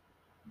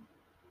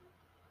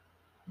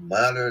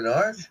 Modern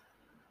art?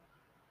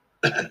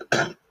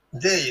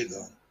 There you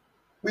go.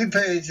 We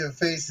painted your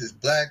faces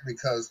black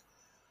because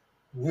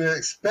we're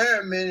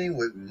experimenting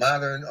with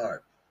modern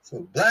art.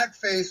 So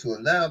blackface will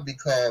now be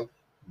called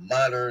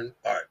modern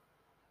art.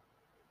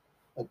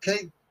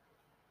 Okay?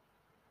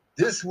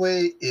 This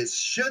way it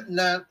should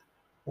not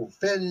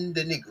offend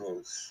the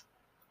Negroes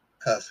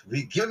because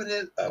we're giving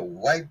it a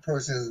white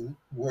person's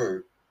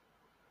word,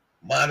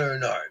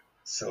 modern art.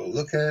 So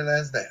look at it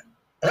as that.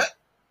 All right?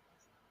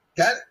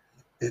 Got it?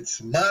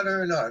 It's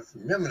modern art.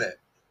 Remember that.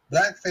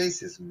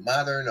 Blackface is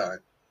modern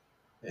art.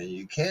 And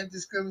you can't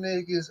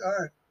discriminate against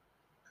art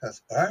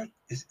because art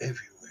is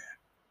everywhere.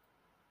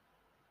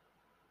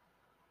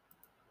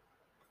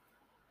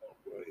 All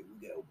right,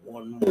 we got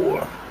one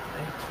more.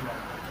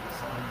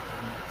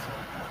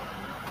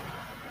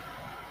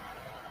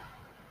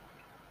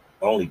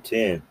 Only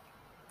 10.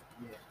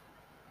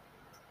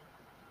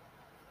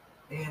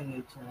 And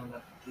they turned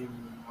up to give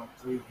me my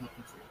 300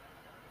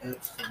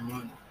 extra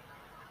money.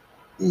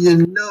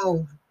 You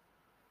know,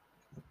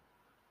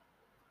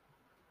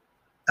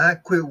 I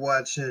quit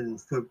watching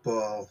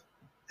football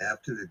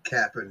after the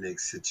Kaepernick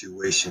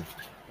situation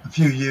a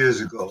few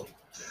years ago.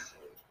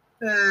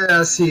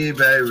 I see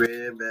everybody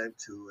ran back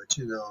to it,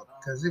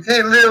 because they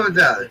can't live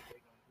without it.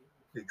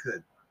 They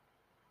couldn't.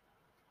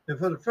 And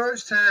for the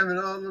first time in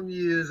all them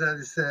years, I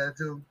decided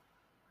to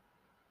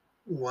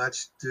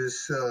watch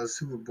this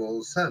Super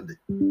Bowl Sunday.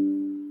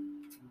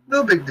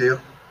 No big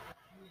deal.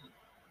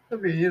 I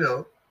mean,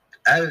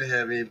 I didn't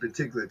have any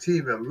particular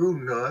team I'm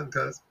rooting on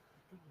because,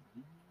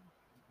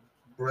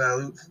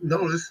 well,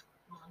 notice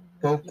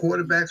both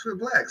quarterbacks were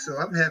black, so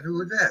I'm happy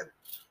with that.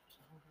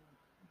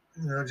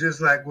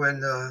 Just like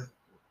when,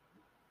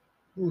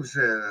 who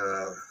said,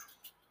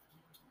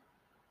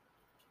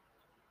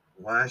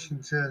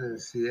 Washington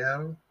and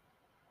Seattle?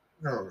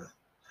 I don't know.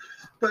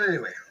 But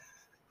anyway,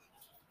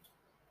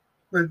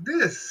 but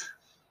this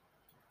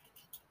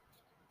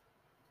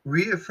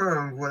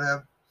reaffirmed what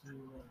I've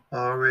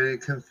already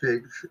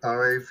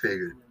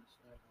figured.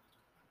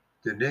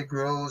 The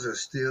Negroes are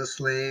still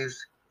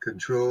slaves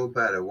controlled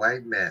by the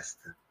white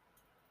master.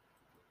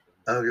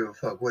 I don't give a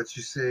fuck what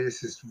you say.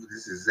 This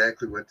is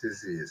exactly what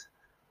this is.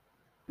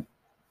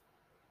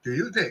 Do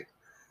you think?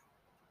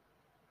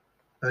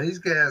 Now, these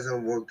guys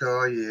have worked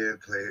all year,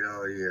 played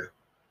all year.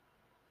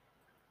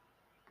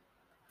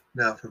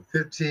 Now, for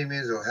 15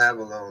 minutes or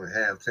however long the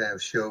halftime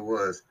show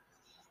was,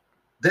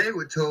 they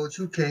were told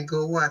you can't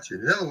go watch it.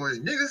 In other words,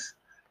 niggas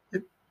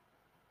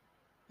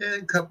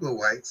and a couple of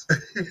whites,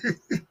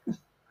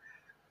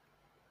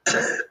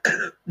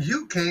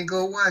 you can't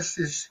go watch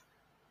this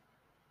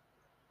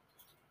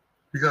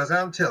because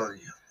I'm telling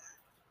you,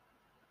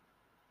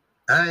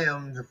 I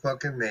am the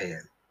fucking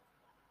man,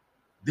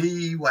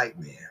 the white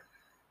man.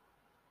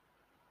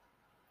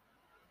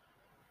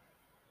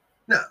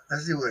 Now,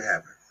 let's see what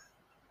happened.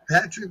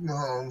 Patrick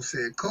Mahomes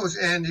said Coach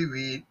Andy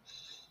Reid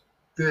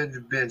threatened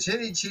to bench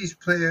any Chiefs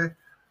player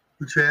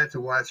who tried to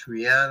watch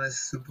Rihanna's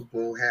Super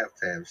Bowl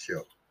halftime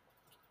show.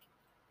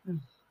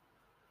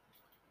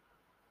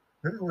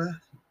 Very well.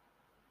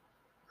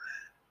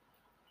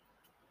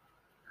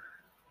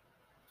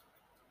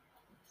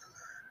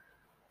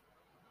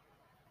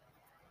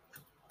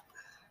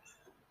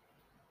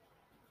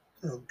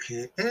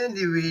 Okay,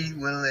 Andy Reid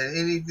wouldn't let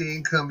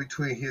anything come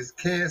between his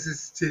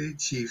Kansas City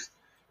Chiefs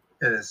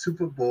and a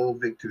Super Bowl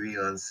victory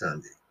on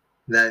Sunday.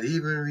 Not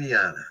even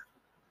Rihanna.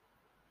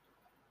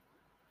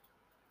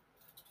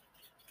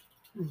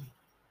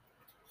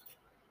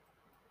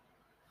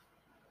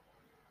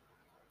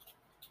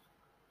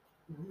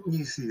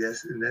 You see,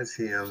 that's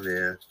him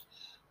there.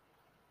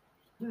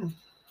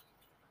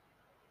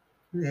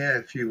 He had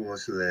a few more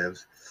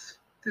celebs.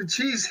 The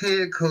Chiefs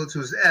head coach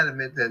was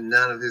adamant that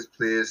none of his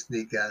players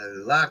sneak out of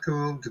the locker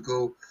room to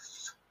go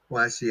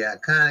watch the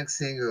iconic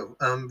singer of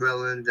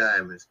Umbrella and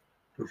Diamonds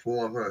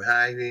perform her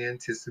highly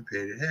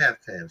anticipated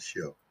halftime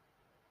show.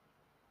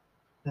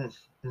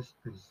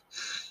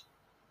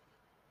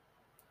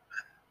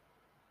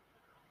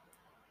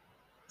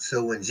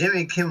 So when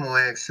Jimmy Kimmel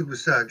asked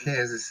superstar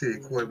Kansas City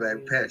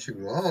quarterback Patrick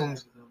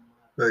Mahomes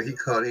whether he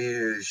caught any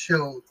of the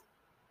show,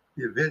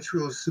 the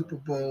eventual Super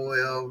Bowl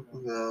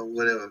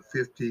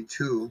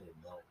 52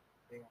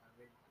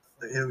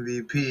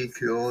 MVP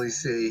could only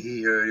say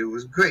he heard it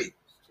was great.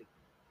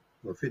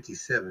 Well,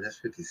 57, that's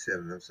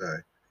 57, I'm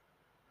sorry.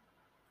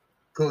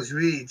 Coach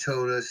Reed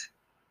told us,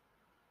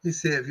 he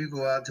said, if you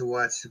go out to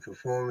watch the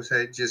performance,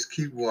 just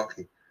keep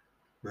walking,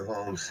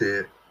 Mahomes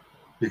said,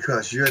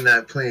 because you're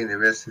not playing the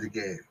rest of the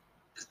game.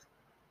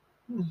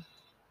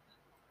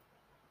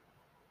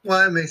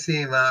 Well, it may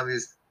seem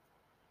obvious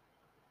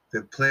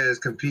that players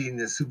competing in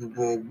the Super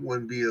Bowl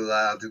wouldn't be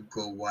allowed to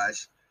go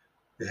watch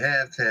the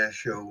halftime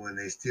show when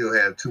they still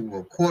have 2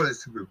 more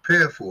quarters to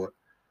prepare for it.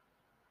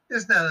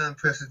 It's not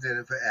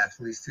unprecedented for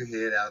athletes to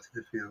head out to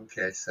the field and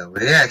catch some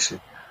of the action.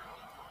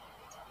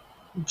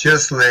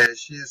 Just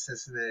last year,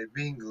 Cincinnati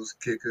Bengals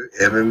kicker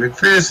Evan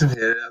McPherson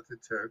headed out the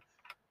turf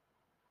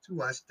to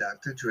watch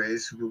Dr.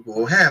 Dre's Super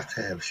Bowl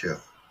halftime show.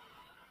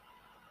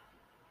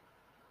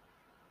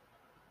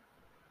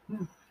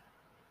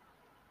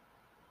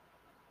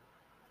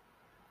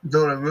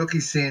 Though the rookie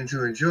seemed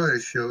to enjoy the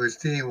show, his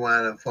team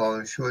wound up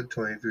falling short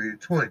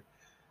 23-20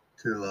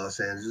 to the Los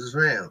Angeles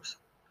Rams.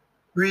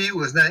 Reed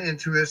was not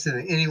interested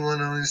in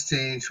anyone on his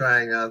team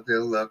trying out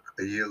their luck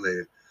a year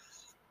later.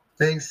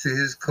 Thanks to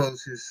his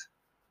coach's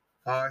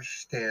harsh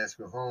stance,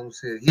 Mahomes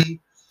said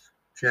he,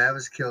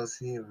 Travis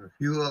Kelce, and a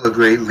few other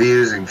great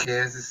leaders in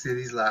Kansas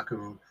City's locker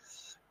room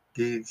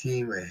gave the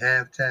team a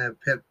halftime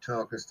pep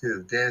talk instead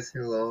of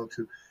dancing along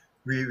to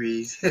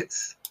Reed's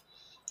hits.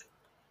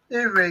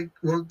 It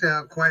worked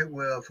out quite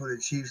well for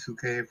the Chiefs, who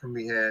came from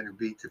behind to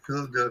beat the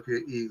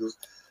Philadelphia Eagles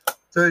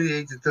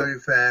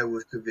 38-35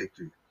 with the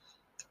victory.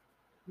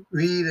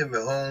 Reed and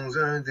Mahomes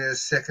earned their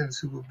second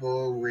Super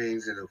Bowl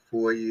rings in a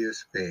 4-year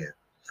span.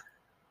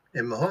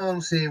 And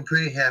Mahomes seemed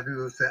pretty happy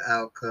with the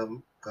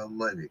outcome come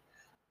Monday,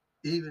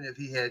 even if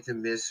he had to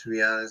miss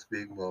Rihanna's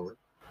big moment.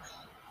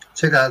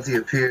 Check out the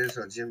appearance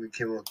on Jimmy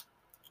Kimmel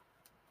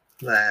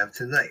Live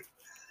tonight.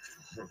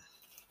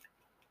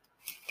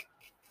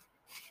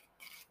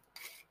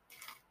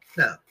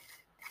 Now,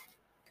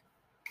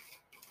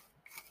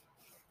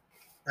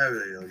 I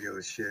really don't give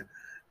a shit.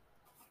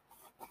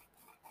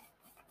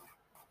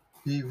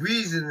 The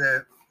reason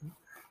that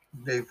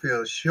they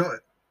fell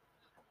short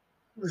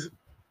was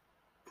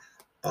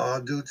all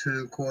due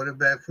to the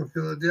quarterback from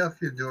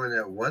Philadelphia doing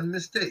that one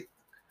mistake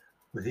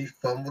when he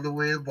fumbled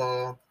away the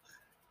ball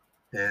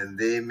and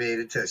they made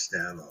a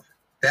touchdown off it.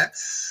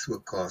 That's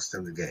what cost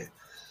them the game.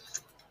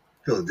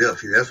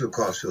 Philadelphia, that's what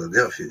cost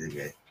Philadelphia the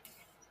game.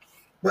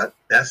 But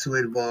that's the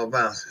way the ball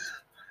bounces.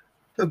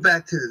 But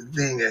back to the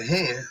thing at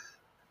hand.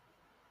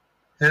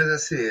 As I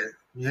said,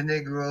 your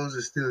Negroes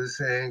are still the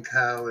same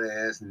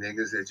coward-ass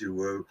niggas that you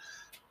were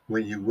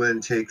when you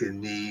wouldn't take a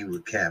knee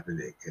with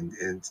Kaepernick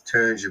and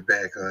turns your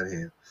back on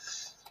him.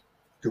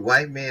 The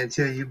white man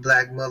tell you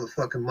black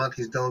motherfucking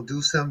monkeys don't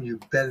do something, you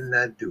better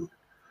not do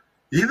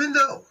it. Even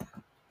though,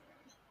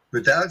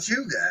 without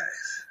you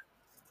guys,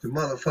 the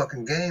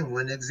motherfucking game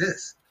wouldn't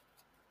exist.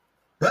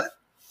 But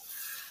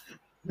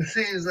it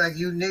seems like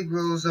you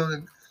Negroes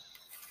don't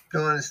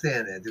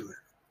understand that, do it?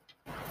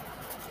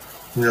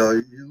 You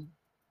know,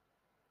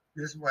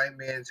 this white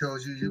man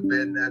told you you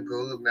better not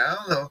go look. Now, I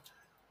don't know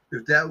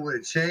if that would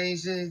have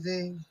changed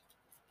anything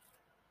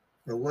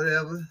or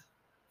whatever.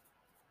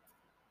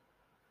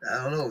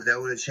 I don't know if that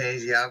would have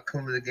changed the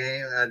outcome of the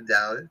game. I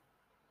doubt it,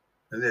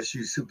 unless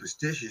you're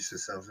superstitious or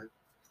something.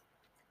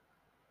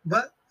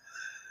 But,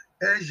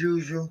 as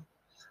usual,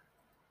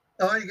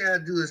 all you gotta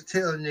do is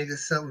tell niggas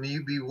something,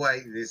 you be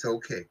white, and it's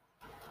okay.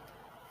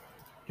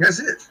 That's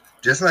it.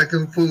 Just like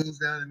them fools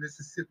down in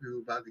Mississippi who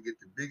were about to get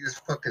the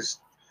biggest fucking,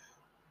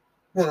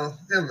 well,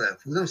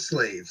 them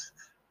slaves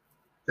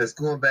that's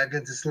going back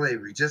into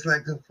slavery. Just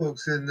like them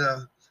folks in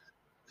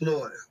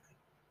Florida,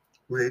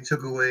 where they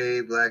took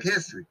away Black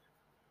history.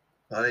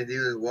 All they did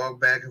was walk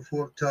back and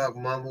forth, talk,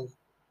 mumble.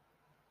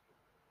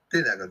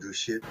 They're not gonna do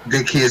shit.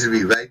 Their kids will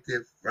be right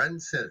there front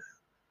and center.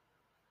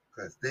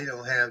 Because they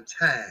don't have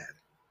time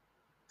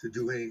to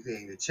do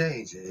anything to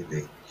change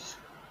anything.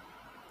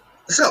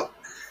 So,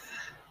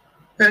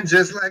 and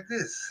just like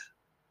this,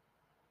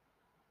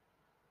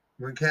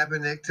 when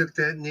Kaepernick took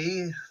that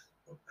knee,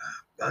 a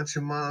bunch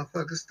of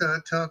motherfuckers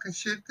started talking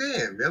shit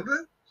then,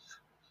 remember?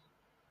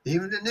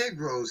 Even the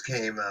Negroes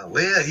came out.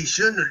 Well, he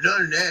shouldn't have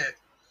done that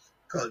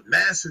because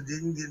Massa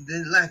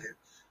didn't like it.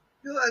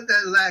 You know what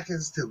that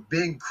likens to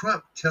Ben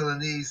Crump telling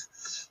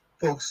these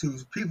folks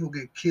whose people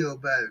get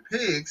killed by the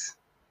pigs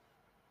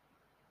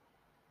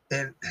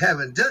and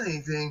haven't done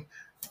anything,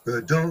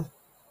 but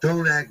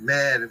don't act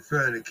mad in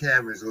front of the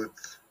cameras or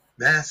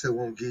Massa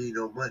won't give you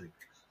no money.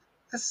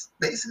 That's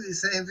basically the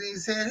same thing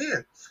he's saying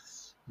here.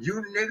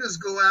 You niggas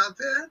go out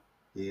there,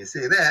 he didn't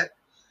say that,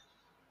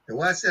 and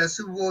watch that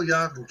Super Bowl.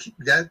 Y'all can keep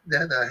that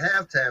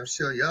halftime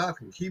show. Y'all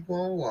can keep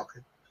on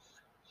walking.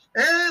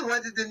 And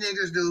what did the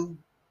niggas do?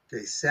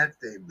 They sat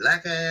their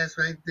black ass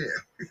right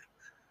there.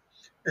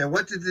 And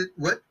what did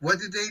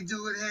they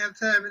do at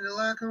halftime in the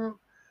locker room?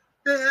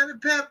 They had a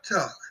pep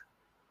talk.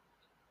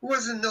 It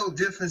wasn't no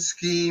different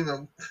scheme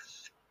of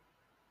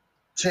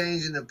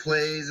changing the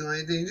plays or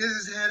anything. They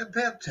just had a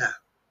pep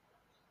talk.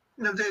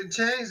 And if they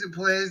changed the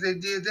plays, they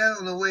did that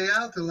on the way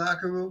out the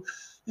locker room.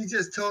 He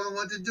just told them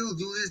what to do.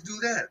 Do this, do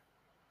that.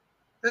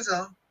 That's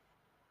all.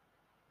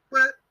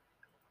 But,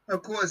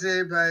 of course,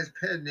 everybody's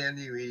patting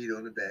Andy Reid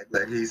on the back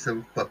like he's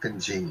some fucking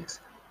genius.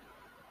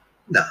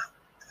 Nah.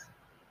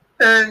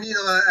 And,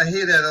 I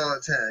hear that all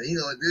the time.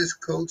 This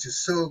coach is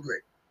so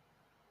great.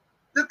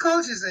 The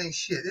coaches ain't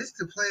shit. It's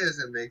the players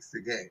that makes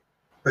the game.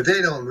 But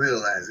they don't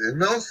realize it. In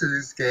most of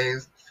these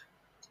games,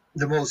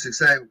 the most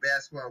exciting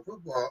basketball and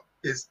football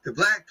is the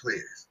black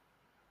players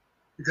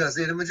because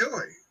they're the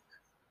majority.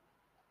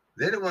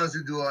 They're the ones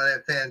who do all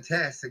that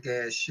fantastic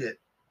ass shit.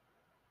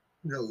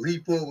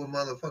 Leap over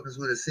motherfuckers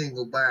with a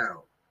single bound.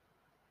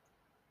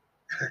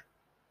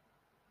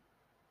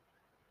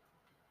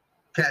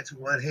 Catch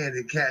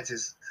one-handed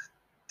catches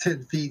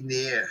 10 feet in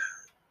the air.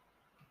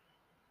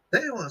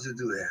 They're the ones who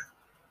do that.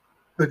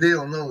 But they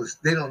don't know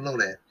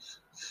that.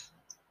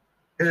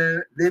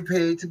 And they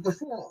paid to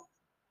perform.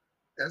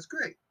 That's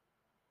great.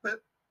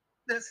 But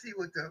let's see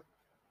what the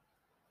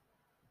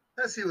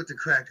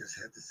Crackers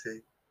have to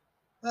say.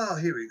 Oh,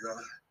 here we go.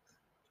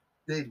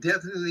 They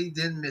definitely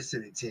didn't miss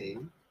any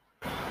team.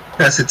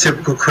 That's a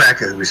typical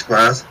Cracker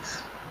response.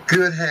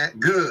 Good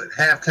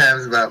halftime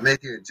is about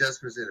making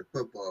adjustments in a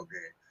football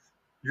game.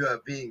 You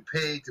are being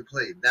paid to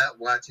play, not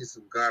watching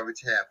some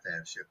garbage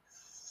halftime show.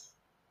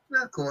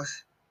 Now, of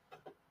course.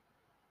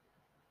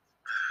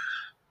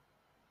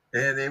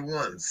 And they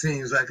won.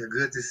 Seems like a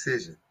good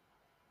decision.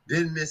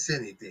 Didn't miss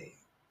anything.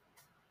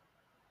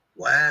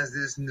 Why is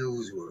this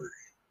newsworthy?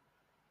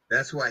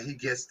 That's why he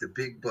gets the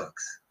big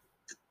bucks.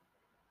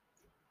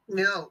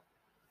 I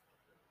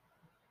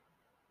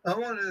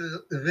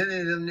wonder if any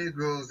of them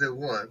Negroes that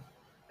won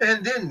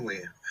and didn't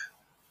win.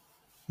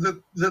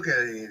 Look at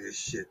any of this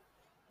shit.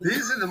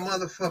 These are the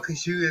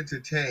motherfuckers you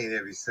entertain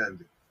every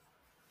Sunday.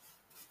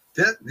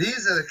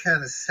 These are the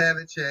kind of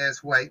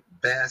savage-ass white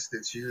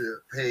bastards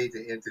you're paid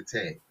to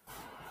entertain.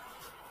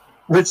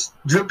 Which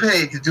you're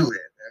paid to do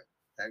that.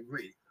 I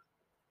agree.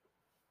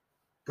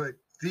 But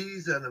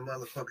these are the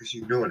motherfuckers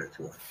you're doing it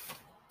for.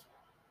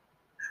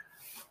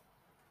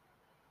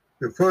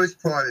 The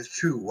first part is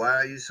true. Why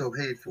are you so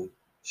hateful?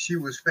 She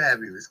was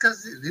fabulous.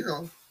 Because,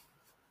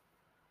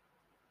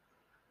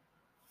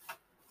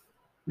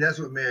 that's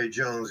what Mary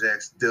Jones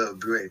asked Doug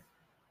Gray.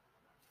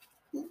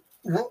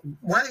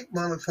 White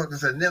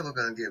motherfuckers are never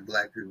going to give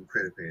black people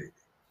credit for anything.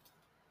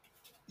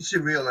 You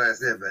should realize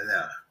that by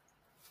now.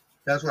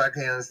 That's why I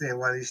can't understand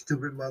why these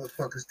stupid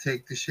motherfuckers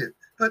take the shit.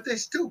 But they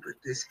stupid.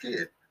 They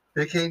scared.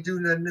 They can't do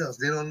nothing else.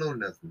 They don't know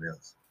nothing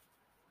else.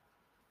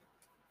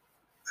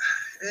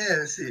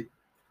 And see,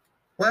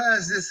 why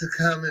is this a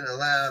comment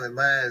allowed and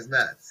mine is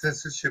not?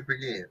 Censorship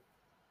again.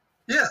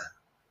 Yeah.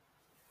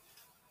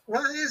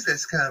 Why is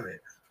this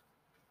comment?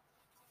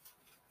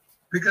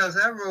 Because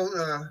I wrote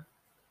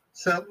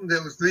something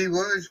that was 3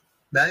 words,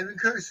 not even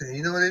cursing.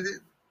 You know what it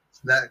is?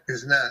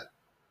 It's not.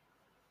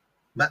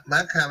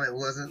 My comment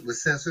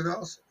was censored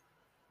also.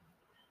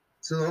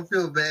 So don't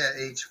feel bad,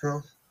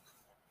 H-Pro.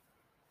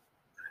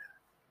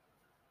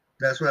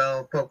 That's why I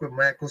don't fuck with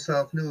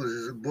Microsoft News.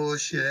 It's a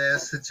bullshit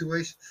ass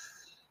situation.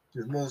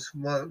 It's most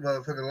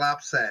motherfucking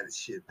lopsided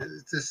shit.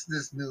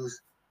 This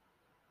news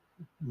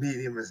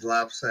medium is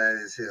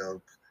lopsided as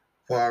hell.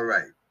 Far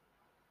right.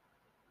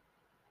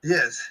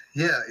 Yes,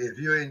 yeah, if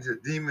you're into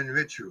demon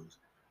rituals.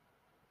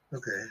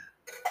 Okay,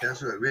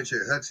 that's what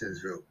Richard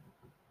Hutchins wrote.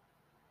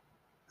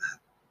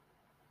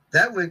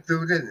 That went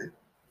through, didn't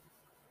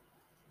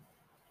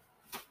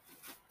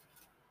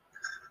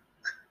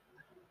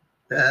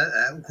it?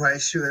 I'm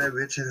quite sure that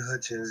Richard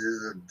Hutchins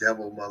is a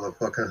devil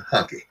motherfucking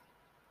hunky.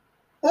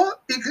 Or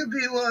he could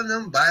be one of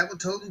them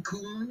Bible-toting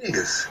cool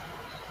niggas.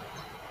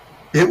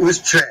 It was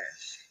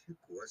trash. Of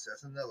course,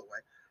 that's another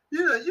white.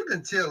 You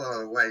can tell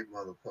all the white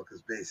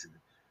motherfuckers basically.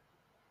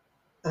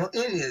 On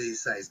any of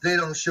these sites, they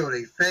don't show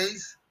their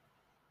face,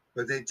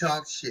 but they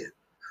talk shit.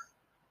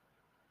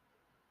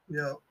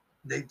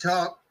 They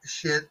talk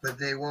shit, but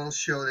they won't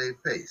show their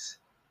face.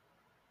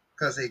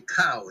 Because they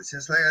cowards.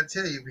 Just like I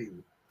tell you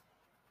people.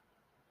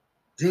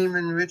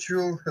 Demon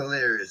ritual,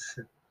 hilarious.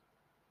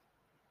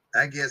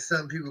 I guess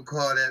some people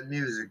call that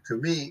music. To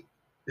me,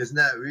 it's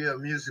not real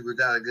music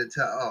without a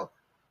guitar. Oh,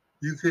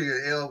 you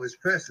figure Elvis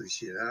Presley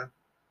shit, huh?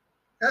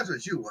 That's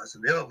what you want,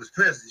 some Elvis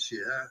Presley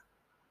shit, huh?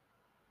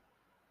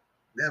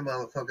 That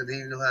motherfucker didn't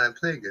even know how to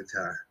play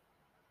guitar.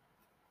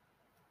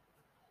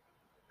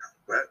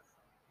 But,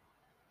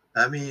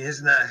 I mean,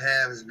 it's not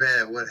half as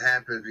bad what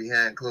happens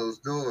behind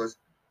closed doors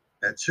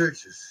at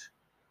churches.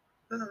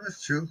 Oh,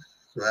 that's true.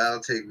 So I'll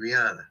take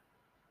Rihanna.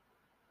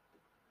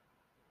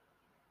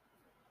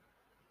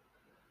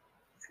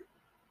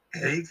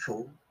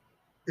 hateful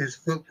is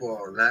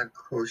football, not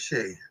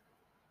crochet.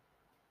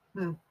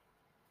 And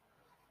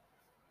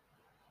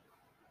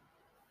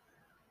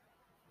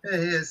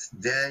here's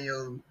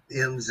Daniel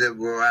M.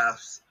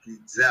 Zaborowski.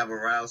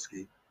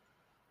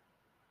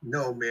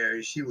 No,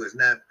 Mary, she was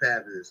not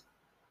fabulous.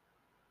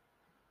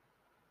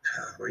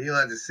 Well, you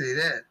don't have to say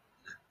that.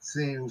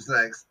 Seems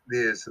like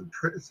there's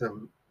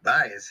some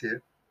bias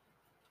here.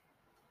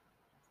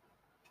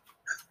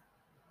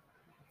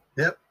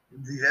 Yep,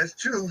 that's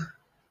true.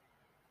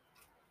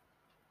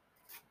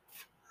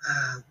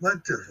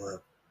 What the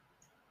fuck?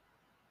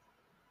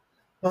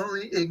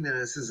 Only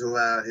ignorance is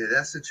allowed here.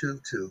 That's the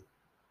truth, too.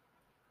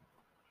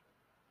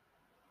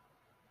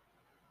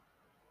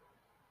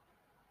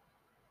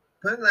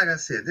 But like I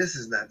said, this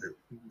is not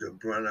the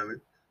brunt of it.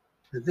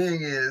 The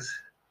thing is,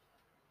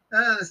 I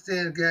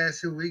understand, guys,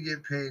 who we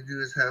get paid to do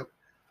this help,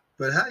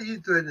 but how you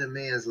threaten a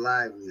man's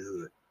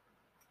livelihood?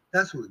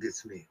 That's what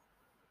gets me.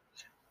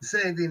 The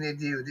same thing they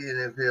did with the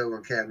NFL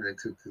when Kaepernick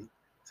took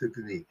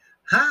the knee.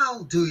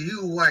 How do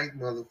you white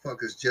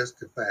motherfuckers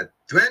justify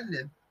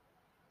threatening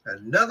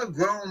another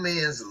grown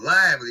man's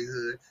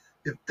livelihood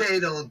if they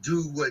don't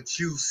do what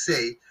you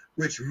say,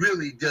 which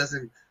really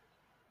doesn't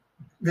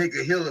make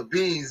a hill of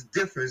beans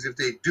difference if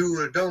they do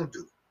or don't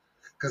do?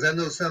 Because I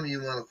know some of you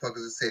motherfuckers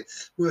will say,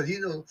 well, you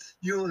know,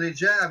 you're on their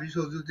job, you're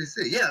supposed to do what they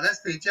say. Yeah, that's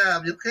their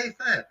job. Okay,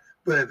 fine.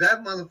 But if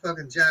that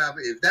motherfucking job,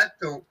 if that's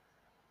going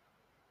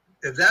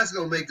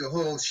to make the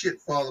whole shit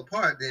fall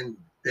apart, then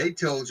they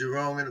told you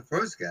wrong in the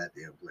first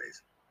goddamn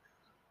place.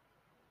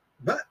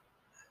 But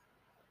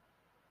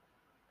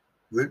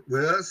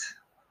with us,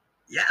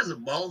 yeah, as a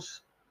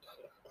boss,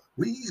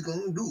 we's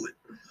going to do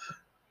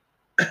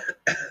it.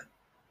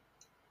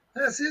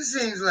 It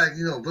seems like,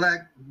 you know,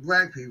 black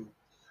people,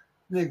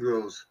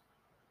 Negroes,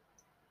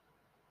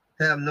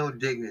 have no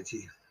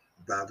dignity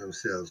about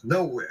themselves.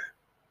 Nowhere.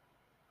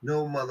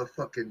 No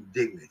motherfucking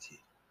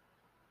dignity.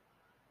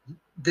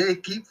 They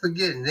keep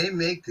forgetting they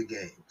make the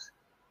games.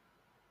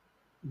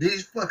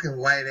 These fucking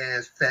white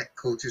ass fat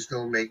coaches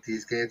don't make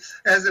these games.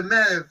 As a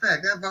matter of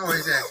fact, I've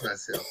always asked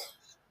myself,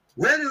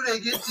 where do they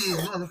get these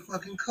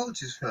motherfucking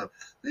coaches from?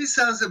 These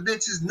sons of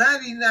bitches,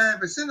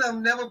 99% of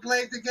them never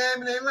played the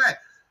game in their life.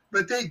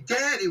 But their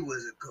daddy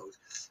was a coach.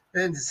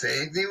 And the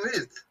same thing with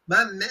this.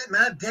 My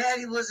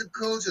daddy was a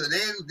coach, or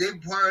they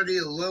part of the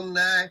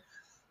alumni,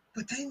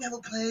 but they never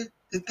played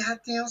the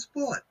goddamn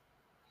sport.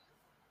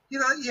 You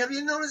know, have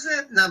you noticed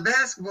that? Now,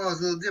 basketball is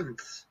a little different.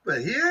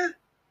 But here,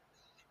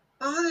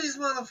 all these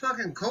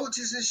motherfucking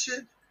coaches and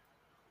shit,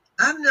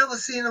 I've never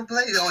seen them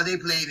play. Oh, they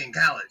played in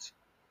college.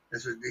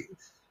 That's what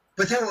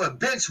but they were a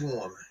bench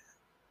warmer.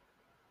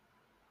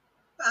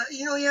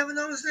 You know, you ever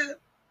noticed that?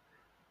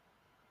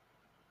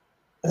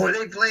 Or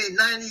they played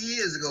 90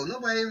 years ago.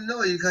 Nobody even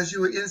know you because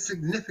you were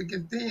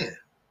insignificant then.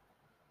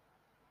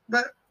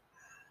 But,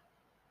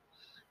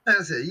 like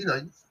I said, you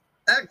know,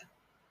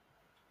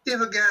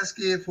 if a guy's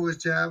scared for his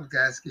job, a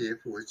guy's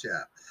scared for his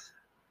job.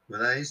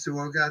 When I used to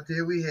work out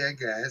there, we had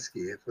guys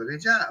scared for their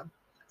job.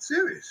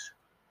 Serious.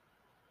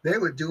 They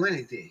would do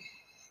anything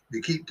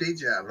to keep their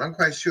job. I'm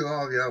quite sure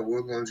all of y'all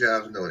work on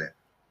jobs know that.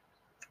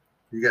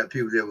 You got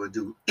people that will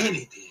do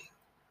anything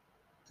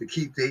to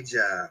keep their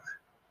job.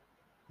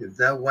 If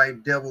that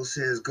white devil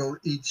says go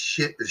eat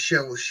shit, to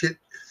shovel shit,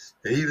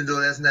 and even though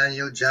that's not in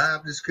your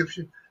job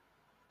description,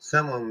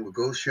 some of them will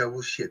go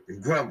shovel shit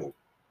and grumble.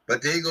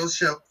 But they go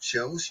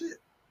shovel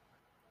shit.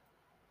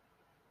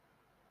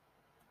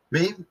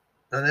 Me,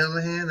 on the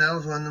other hand, I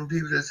was one of them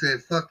people that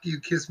said, fuck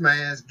you, kiss my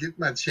ass, get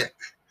my check.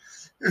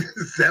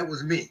 That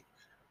was me.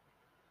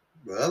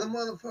 But other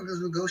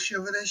motherfuckers would go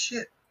shovel that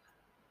shit.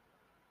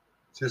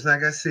 Just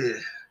like I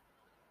said,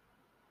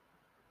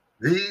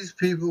 these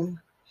people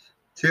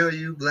tell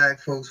you black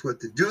folks what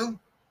to do,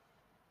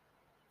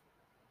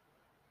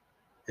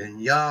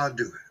 and y'all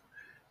do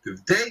it.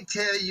 If they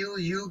tell you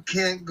you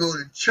can't go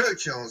to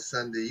church on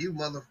Sunday, you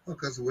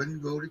motherfuckers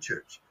wouldn't go to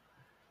church,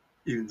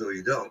 even though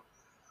you don't.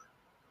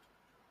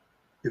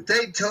 If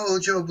they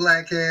told your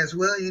black ass,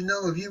 well, you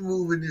know, if you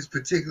move in this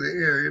particular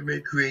area, it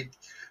may create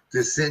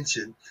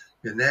dissension,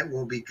 and that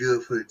won't be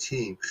good for the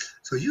team.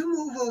 So you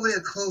move over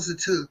there closer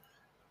to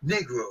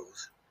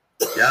Negroes,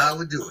 y'all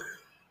would do it.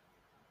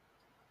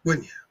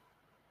 Wouldn't you?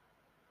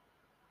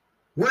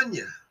 Wouldn't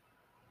you?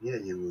 Yeah,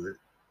 you would.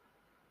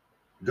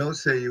 Don't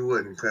say you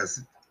wouldn't,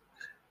 cuz,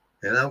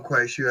 and I'm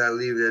quite sure I'll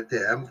leave it at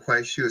that. I'm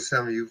quite sure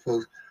some of you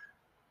folks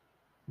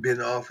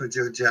been offered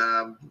your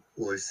job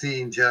or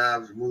seen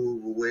jobs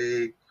move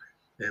away,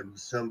 and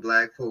some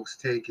black folks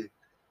take it.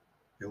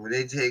 And when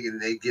they take it,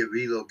 they get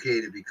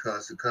relocated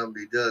because the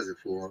company does it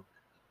for them.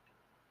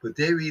 But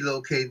they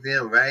relocate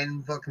them right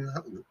in fucking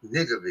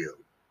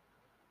Niggerville.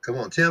 Come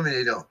on, tell me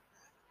they don't.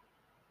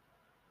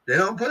 They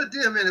don't put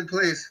them in a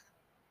place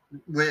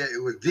where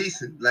it was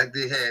decent like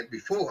they had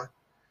before.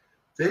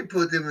 They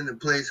put them in a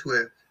place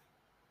where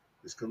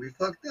it's going to be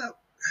fucked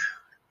up.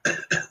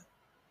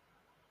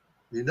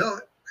 You know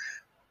it.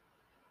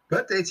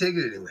 But they take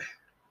it anyway.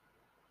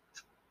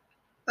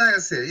 Like I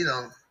said, you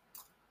know,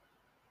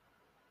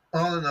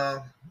 all in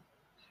all,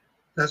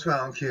 That's why I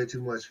don't care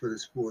too much for the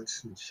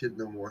sports and shit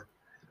no more.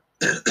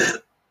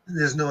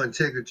 There's no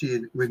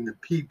integrity within the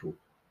people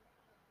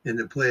and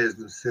the players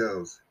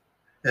themselves.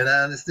 And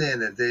I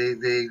understand that they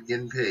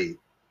getting paid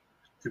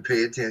to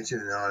pay attention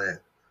and all that.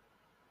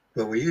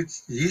 But when you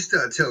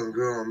start telling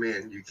grown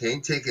men you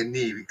can't take a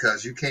knee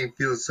because you can't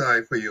feel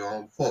sorry for your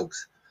own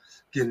folks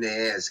getting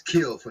their ass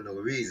killed for no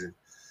reason,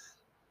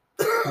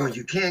 or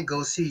you can't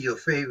go see your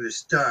favorite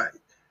star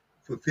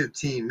for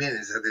 15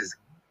 minutes of this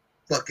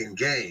fucking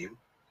game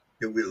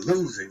that we're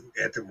losing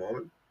at the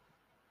moment,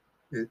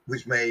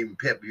 which may even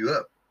pep you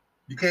up.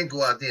 You can't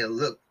go out there and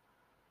look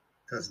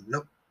because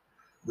nope,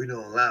 we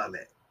don't allow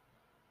that.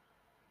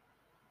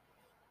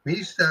 When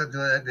you start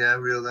doing that, then I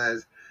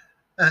realize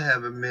I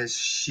haven't missed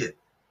shit.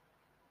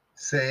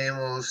 Same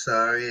old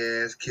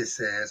sorry ass,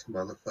 kiss ass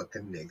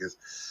motherfucking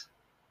niggas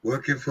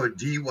working for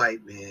D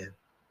white man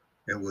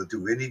and will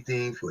do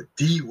anything for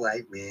D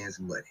white man's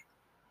money.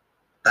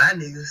 Bye,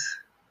 niggas.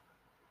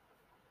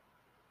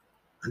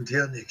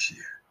 Until next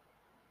year.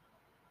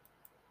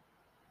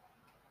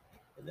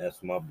 And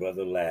that's my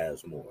brother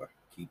Lazmor,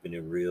 keeping it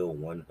real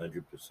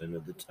 100%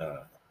 of the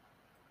time.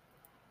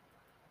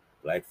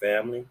 Black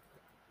family,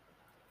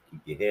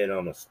 keep your head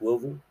on a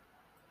swivel,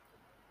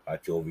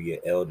 watch over your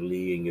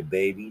elderly and your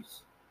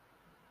babies,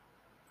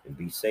 and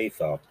be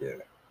safe out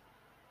there.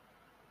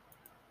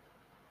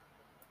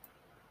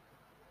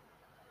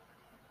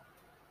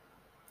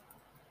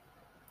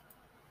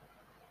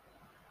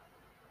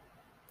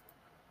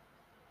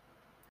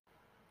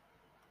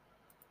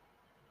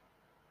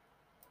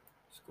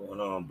 What's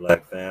going on,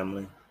 Black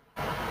family?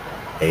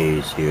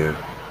 Hayes here.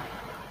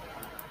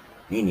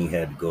 Nene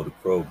had to go to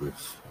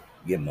Kroger's,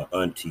 get my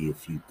auntie a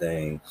few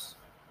things.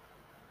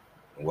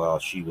 And while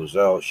she was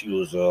out, she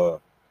was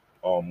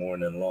all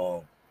morning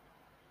long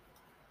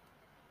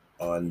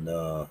on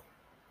the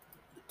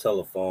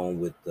telephone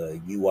with the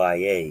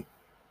UIA,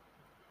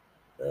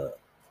 the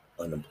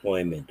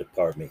unemployment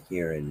department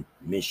here in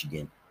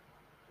Michigan.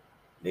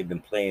 They've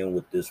been playing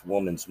with this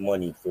woman's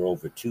money for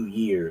over 2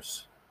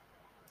 years.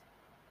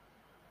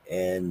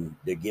 And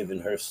they're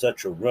giving her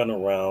such a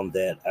runaround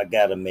that I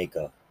got to make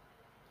a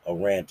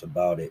rant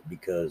about it,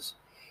 because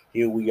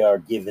here we are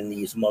giving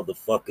these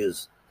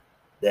motherfuckers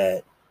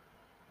that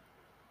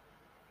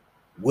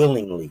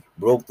willingly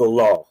broke the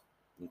law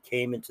and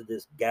came into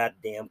this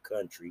goddamn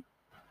country.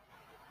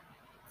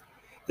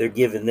 They're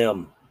giving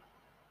them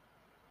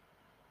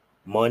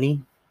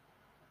money,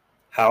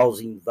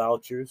 housing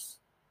vouchers,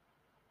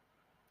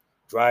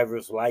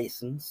 driver's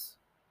license.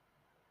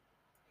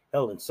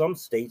 Hell, in some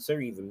states,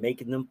 they're even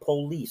making them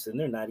police, and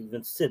they're not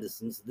even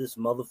citizens of this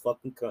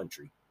motherfucking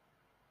country.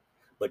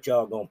 But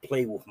y'all gonna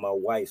play with my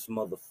wife's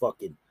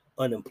motherfucking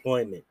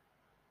unemployment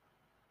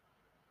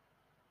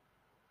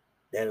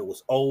that it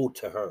was owed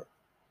to her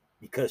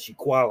because she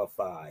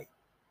qualified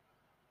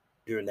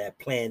during that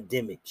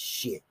pandemic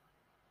shit.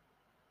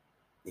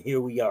 And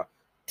here we are,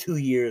 2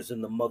 years in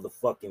the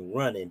motherfucking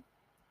running,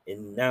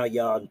 and now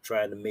y'all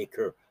trying to make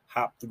her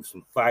hop through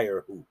some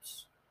fire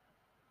hoops.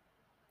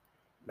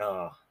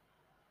 Nah,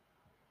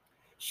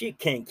 shit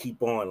can't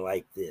keep on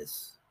like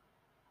this.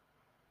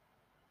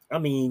 I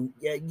mean,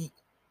 yeah,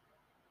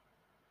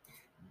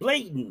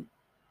 blatant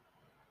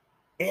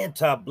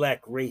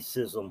anti-black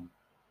racism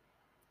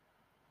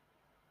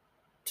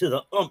to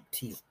the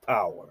umpteenth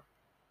power.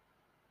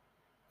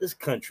 This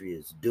country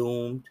is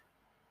doomed.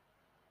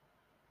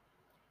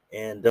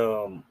 And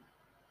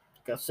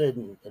like I said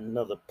in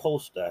another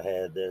post I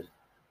had, that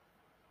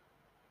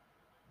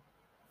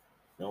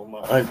my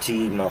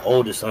auntie, my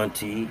oldest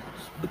auntie,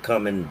 is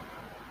becoming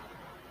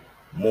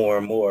more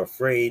and more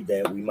afraid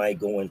that we might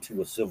go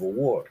into a civil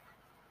war.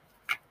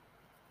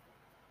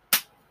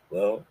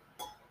 Well,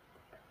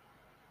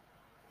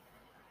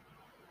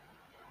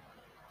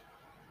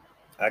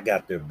 I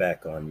got their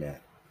back on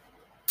that,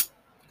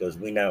 because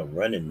we're not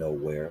running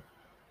nowhere.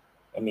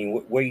 I mean,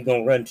 where you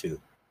gonna run to?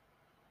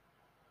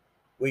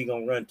 Where you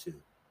gonna run to?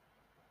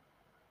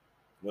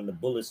 When the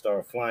bullets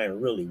start flying,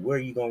 really, where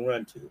are you gonna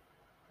run to?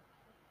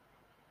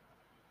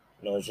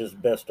 It's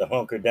just best to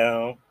hunker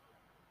down,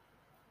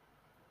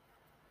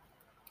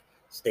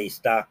 stay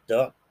stocked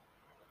up.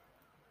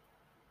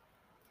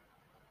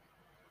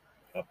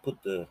 I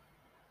put the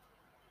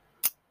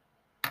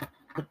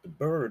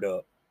bird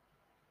up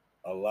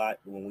a lot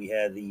when we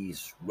had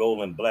these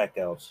rolling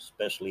blackouts,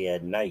 especially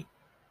at night,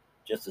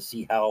 just to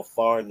see how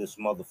far this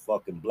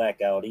motherfucking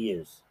blackout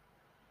is.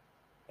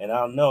 And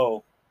I'll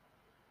know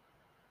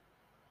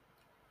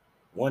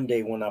one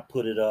day when I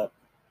put it up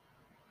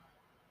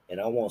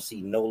and I won't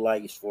see no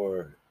lights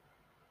for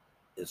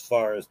as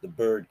far as the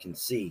bird can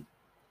see,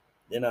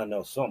 then I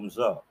know something's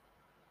up.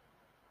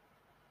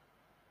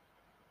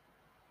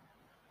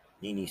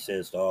 Nene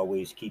says to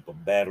always keep a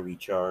battery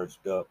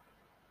charged up.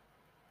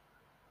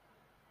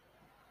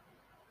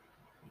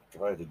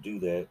 Try to do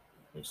that.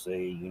 They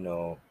say, if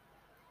you're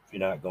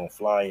not going to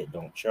fly it,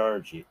 don't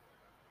charge it.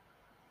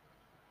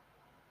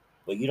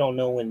 But you don't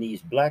know when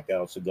these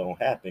blackouts are going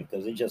to happen,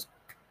 because they just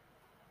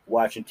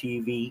watching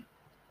TV,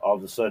 all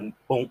of a sudden,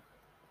 boom,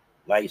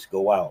 lights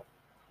go out.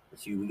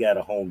 See, we got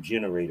a home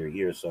generator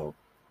here, so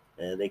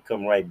they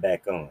come right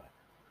back on.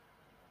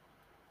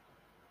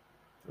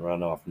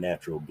 Run off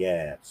natural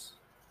gas.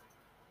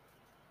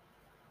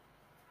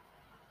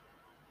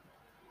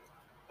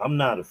 I'm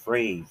not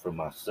afraid for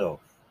myself.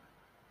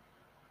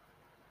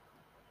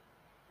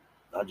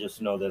 I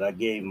just know that I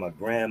gave my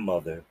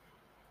grandmother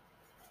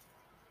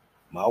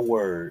my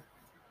word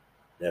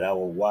that I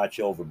will watch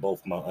over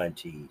both my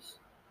aunties.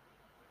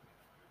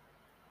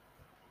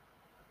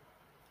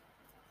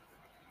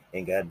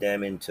 And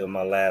goddamn it, until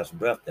my last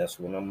breath, that's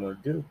what I'm gonna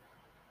do.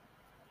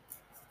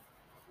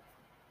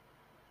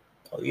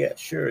 Oh yeah,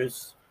 sure,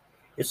 it's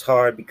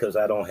hard because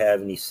I don't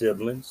have any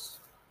siblings.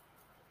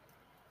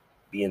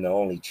 Being the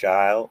only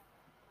child.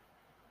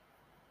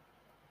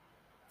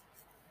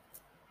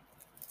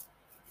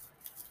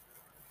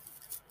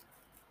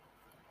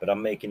 But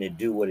I'm making it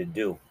do what it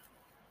do.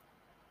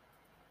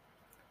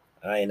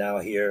 I ain't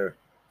out here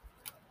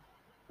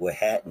with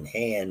hat in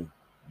hand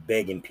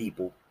begging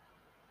people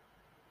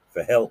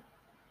for help.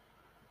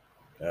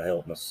 I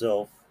help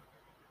myself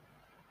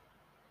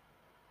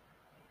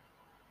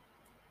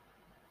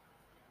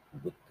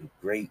with the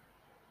great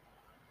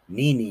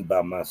Nene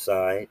by my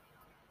side.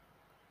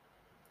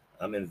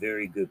 I'm in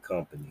very good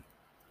company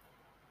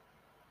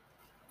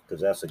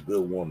because that's a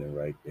good woman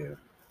right there.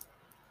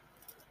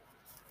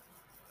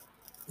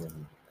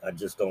 And I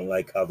just don't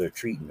like how they're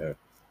treating her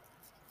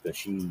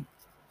because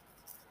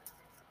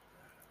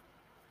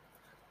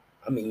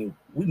I mean,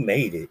 we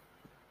made it,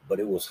 but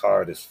it was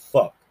hard as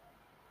fuck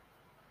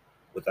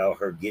without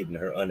her getting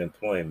her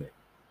unemployment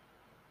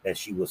that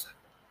she was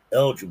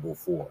eligible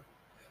for.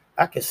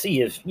 I can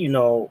see if,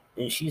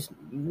 and she's,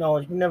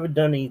 never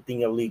done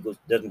anything illegal,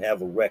 doesn't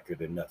have a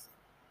record or nothing.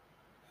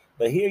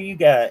 But here you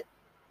got,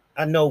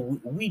 I know,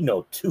 we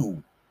know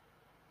two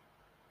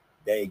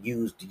that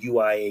used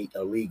UIA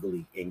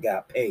illegally and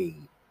got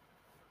paid.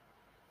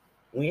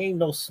 We ain't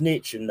no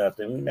snitch or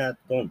nothing. We not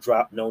gonna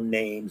drop no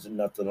names or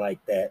nothing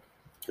like that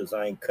because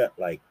I ain't cut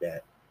like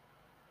that.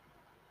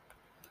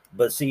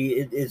 But see,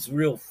 it's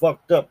real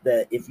fucked up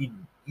that if you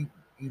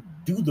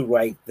do the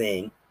right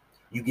thing,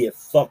 you get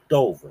fucked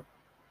over.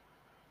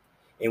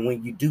 And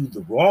when you do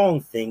the wrong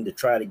thing to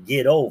try to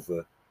get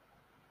over,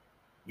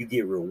 you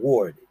get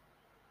rewarded.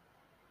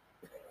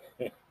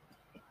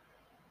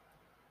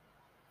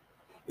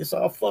 It's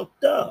all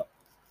fucked up.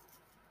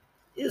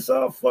 It's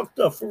all fucked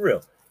up for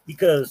real.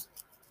 Because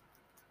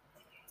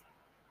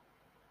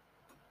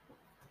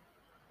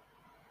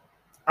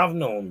I've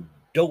known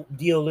dope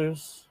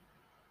dealers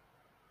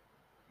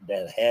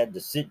that had to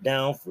sit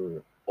down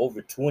for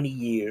over 20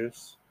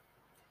 years.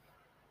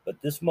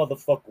 But this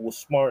motherfucker was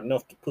smart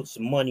enough to put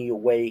some money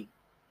away.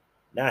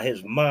 Now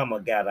his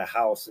mama got a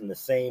house in the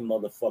same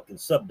motherfucking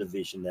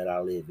subdivision that I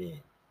live in.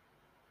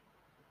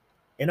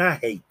 And I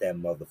hate that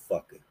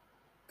motherfucker.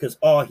 Because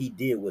all he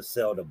did was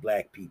sell to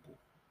black people.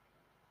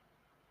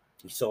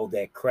 He sold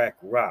that crack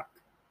rock.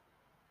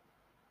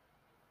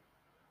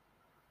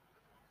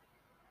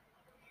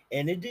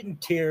 And it didn't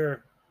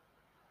tear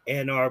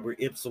Ann Arbor,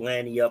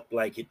 Ypsilanti up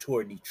like it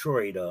tore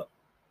Detroit up.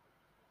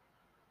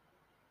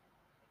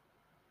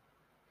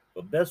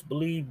 But best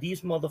believe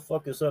these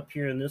motherfuckers up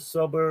here in this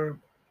suburb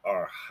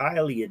are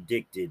highly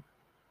addicted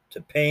to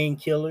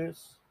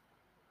painkillers.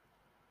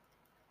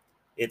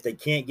 If they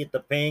can't get the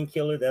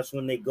painkiller, that's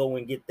when they go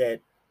and get that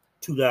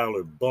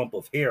 $2 bump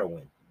of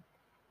heroin.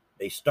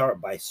 They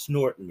start by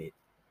snorting it.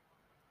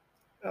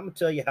 I'm gonna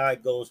tell you how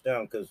it goes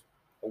down because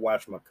I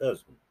watch my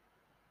cousin.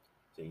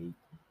 So you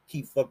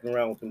keep fucking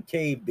around with them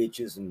cave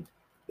bitches and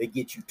they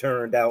get you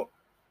turned out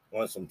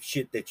on some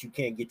shit that you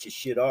can't get your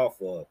shit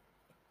off of.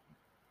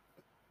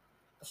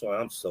 So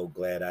I'm so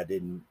glad I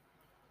didn't.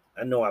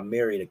 I know I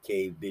married a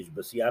cave bitch,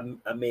 but see,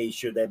 I made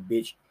sure that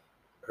bitch,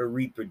 her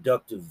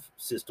reproductive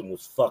system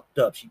was fucked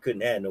up. She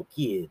couldn't have no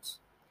kids.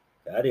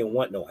 I didn't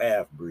want no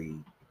half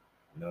breed.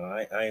 No,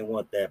 I ain't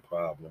want that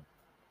problem.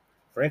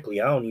 Frankly,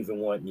 I don't even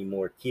want any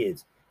more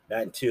kids.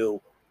 Not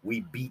until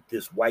we beat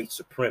this white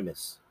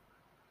supremacist,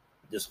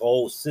 this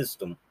whole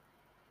system.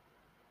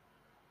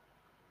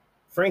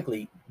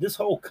 Frankly, this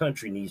whole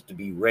country needs to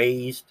be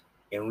raised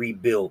and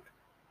rebuilt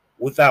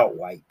without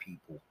white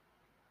people.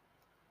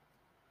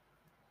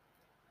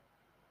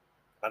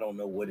 I don't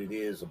know what it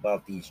is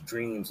about these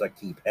dreams I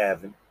keep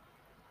having.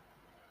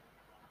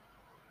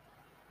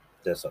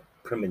 That's a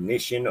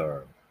premonition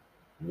or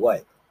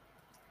what?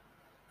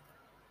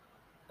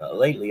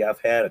 Lately,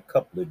 I've had a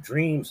couple of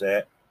dreams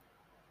that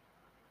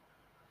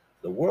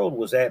the world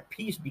was at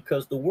peace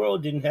because the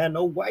world didn't have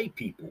no white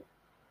people.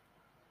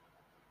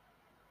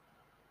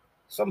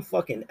 Some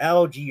fucking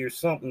algae or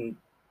something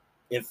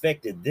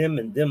infected them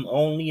and them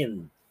only,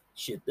 and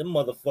shit, them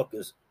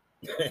motherfuckers,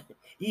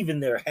 even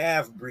their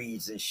half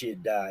breeds and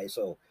shit died.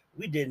 So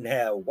we didn't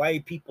have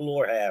white people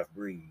or half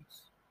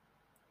breeds.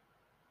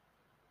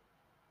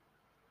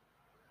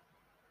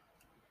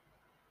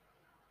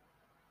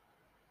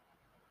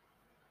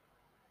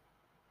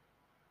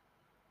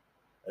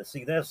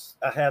 See,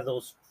 I have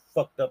those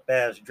fucked up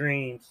ass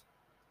dreams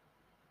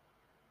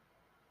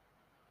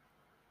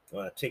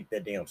when I take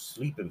that damn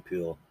sleeping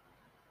pill.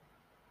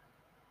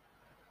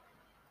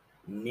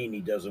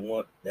 Nene doesn't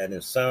want that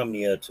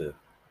insomnia to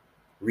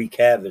wreak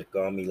havoc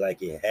on me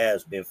like it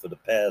has been for the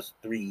past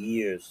 3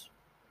 years.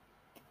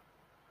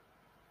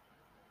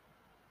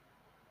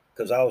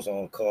 Because I was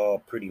on call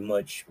pretty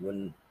much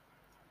when,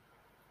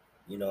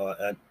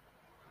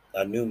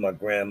 I knew my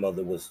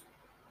grandmother was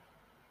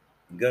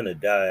gonna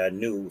die. I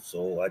knew,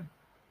 so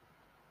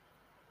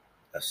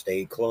I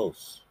stayed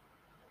close.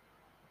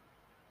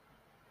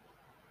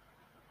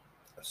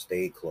 I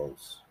stayed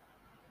close.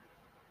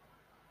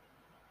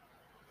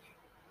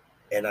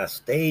 And I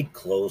stayed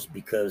close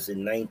because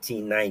in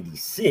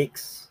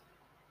 1996,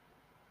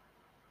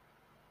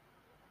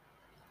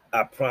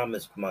 I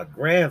promised my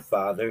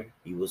grandfather,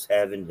 he was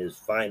having his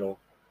final,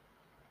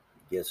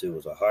 I guess it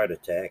was a heart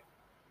attack.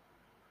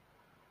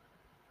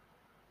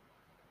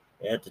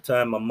 And at the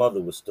time, my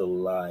mother was still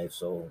alive,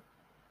 so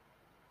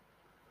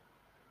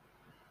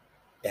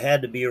it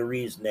had to be a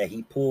reason that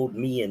he pulled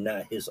me and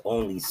not his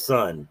only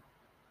son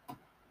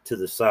to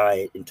the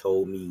side and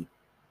told me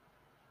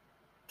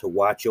to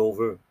watch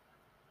over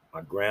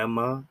my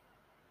grandma,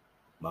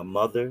 my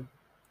mother,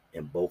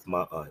 and both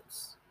my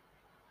aunts.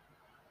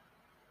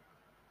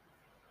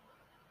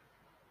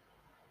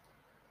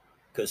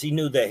 Because he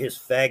knew that his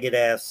faggot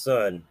ass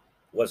son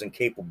wasn't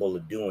capable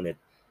of doing it.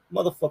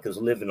 Motherfucker's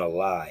living a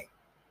lie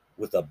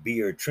with a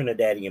beard,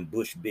 Trinidadian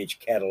bush bitch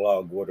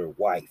catalog order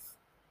wife.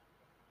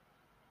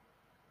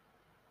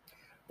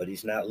 But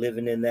he's not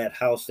living in that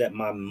house that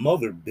my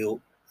mother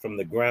built from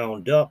the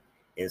ground up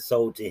and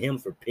sold to him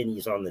for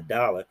pennies on the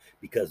dollar,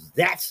 because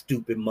that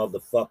stupid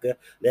motherfucker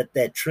let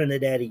that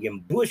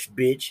Trinidadian bush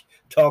bitch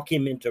talk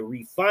him into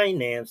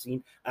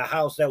refinancing a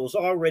house that was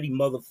already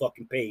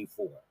motherfucking paid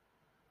for.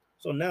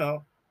 So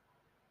now,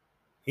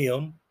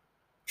 him,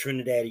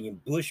 Trinidadian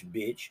bush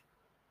bitch,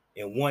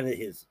 and one of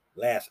his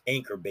last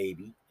anchor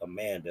baby,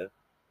 Amanda,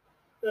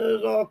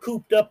 is all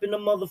cooped up in a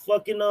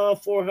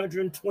motherfucking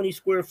 420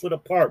 square foot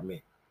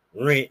apartment,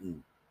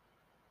 renting.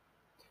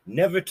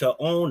 Never to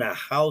own a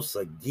house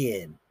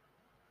again.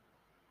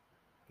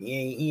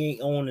 He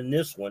ain't owning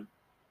this one.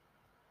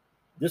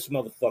 This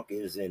motherfucker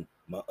is in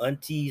my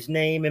auntie's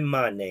name and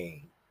my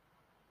name.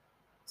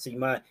 See,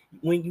 when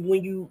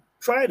you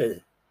try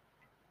to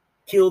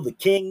kill the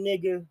king,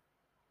 nigga,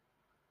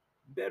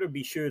 better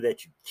be sure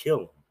that you kill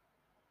him.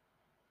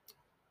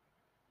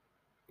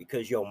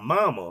 Because your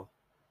mama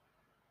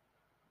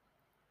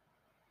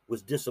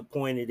was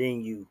disappointed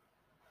in you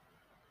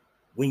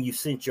when you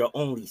sent your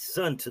only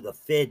son to the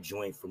Fed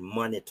joint for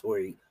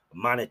monetary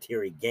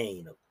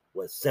gain of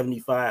what,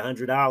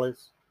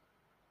 $7,500?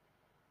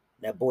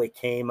 That boy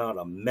came out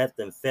a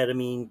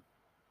methamphetamine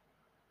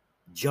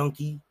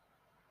junkie.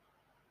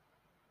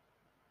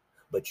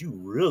 But you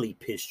really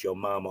pissed your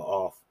mama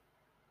off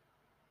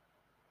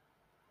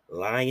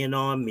lying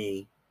on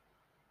me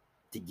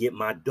to get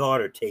my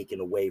daughter taken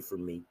away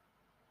from me.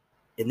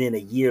 And then a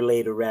year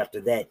later after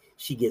that,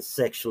 she gets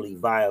sexually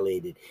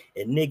violated.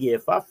 And nigga,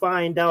 if I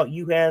find out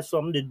you had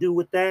something to do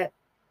with that,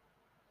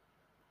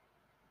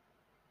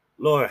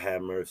 Lord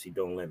have mercy,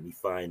 don't let me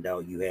find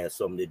out you had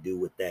something to do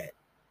with that.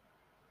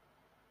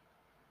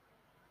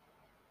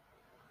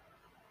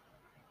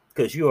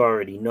 Because you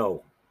already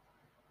know.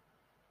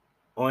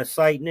 On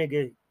site,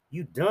 nigga,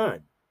 you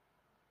done.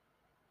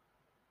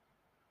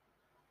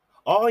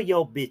 All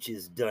your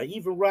bitches done.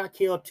 Even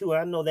Raquel too.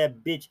 I know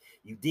that bitch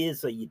you did,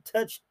 so you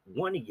touched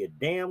one of your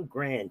damn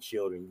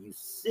grandchildren. You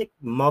sick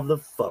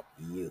motherfucker,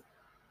 you.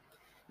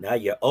 Now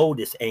your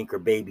oldest anchor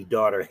baby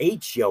daughter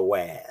hates your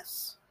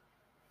ass.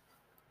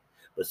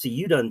 But see,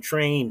 you done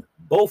trained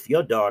both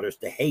your daughters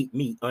to hate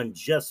me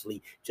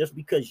unjustly just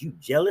because you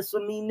jealous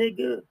of me,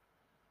 nigga.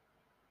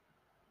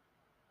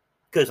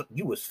 Because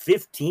you was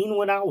 15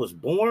 when I was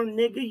born,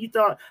 nigga. You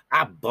thought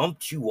I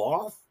bumped you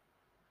off?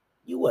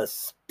 You a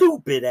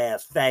stupid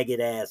ass, faggot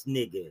ass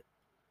nigga.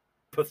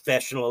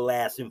 Professional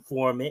ass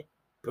informant.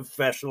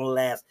 Professional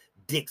ass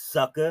dick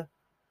sucker.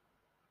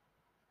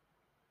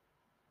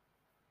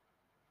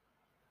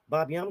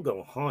 Bobby, I'm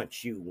gonna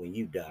haunt you when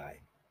you die.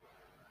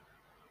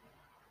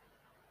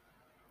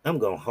 I'm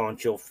gonna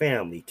haunt your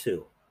family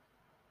too.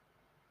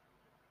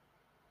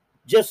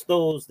 Just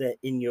those that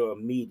in your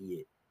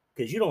immediate,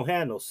 because you don't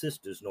have no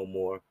sisters no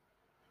more.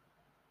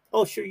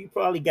 Oh, sure, you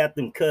probably got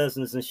them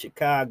cousins in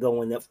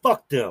Chicago and that.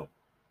 Fuck them.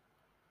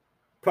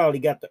 Probably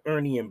got the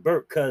Ernie and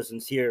Bert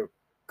cousins here,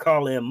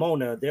 Carla and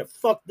Mona there.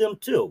 Fuck them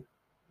too.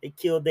 They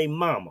killed their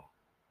mama.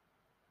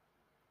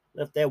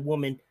 Left that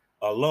woman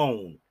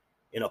alone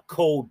in a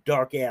cold,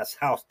 dark ass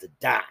house to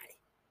die.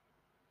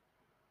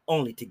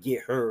 Only to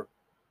get her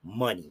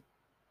money.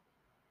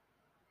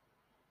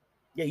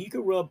 Yeah, you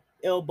can rub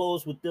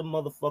elbows with them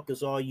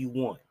motherfuckers all you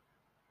want.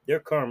 Their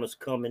karma's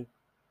coming.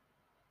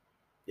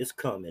 It's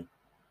coming.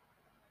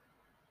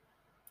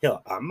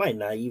 Hell, I might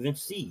not even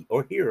see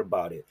or hear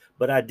about it,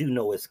 but I do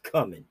know it's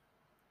coming.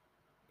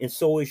 And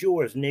so is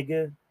yours,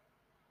 nigga.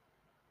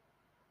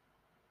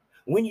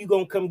 When you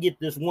gonna come get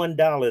this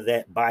 $1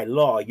 that by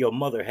law your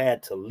mother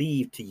had to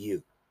leave to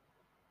you?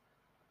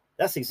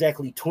 That's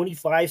exactly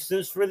 25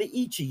 cents for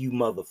each of you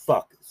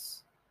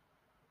motherfuckers.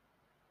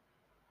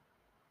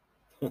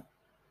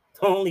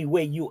 Only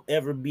way you'll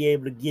ever be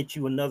able to get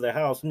you another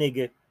house,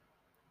 nigga,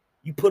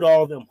 you put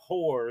all them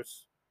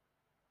whores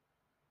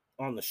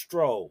on the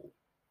stroll.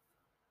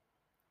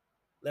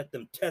 Let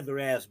them tether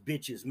ass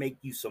bitches make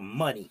you some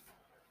money.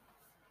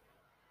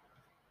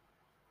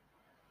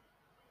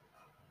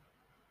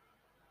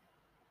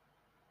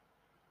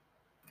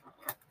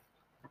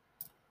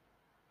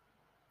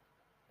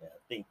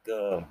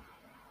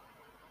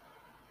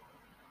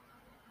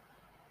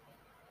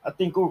 I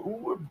think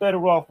we're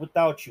better off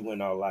without you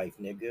in our life,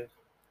 nigga.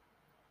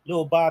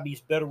 Lil Bobby's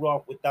better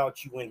off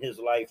without you in his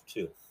life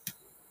too.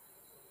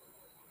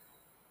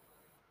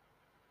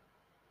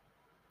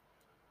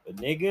 But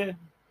nigga,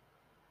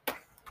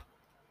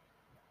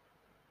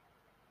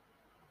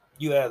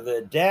 you have the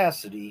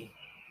audacity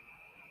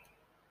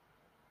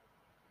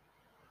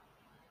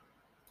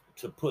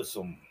to put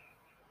some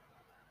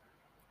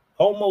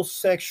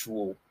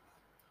homosexual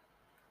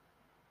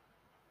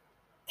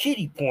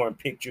kitty porn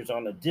pictures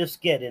on a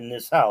diskette in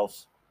this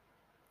house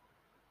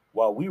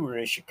while we were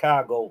in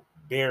Chicago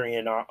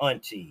burying our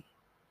auntie.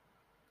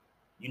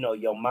 You know,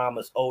 your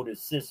mama's older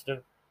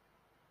sister.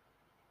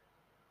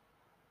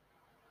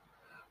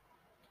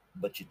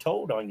 But you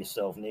told on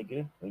yourself,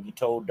 nigga. When you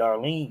told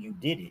Darlene, you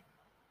did it.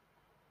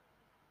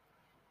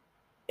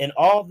 And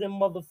all them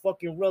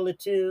motherfucking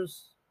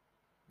relatives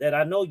that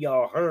I know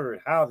y'all heard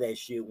how that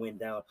shit went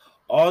down.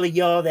 All of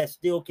y'all that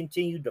still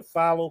continue to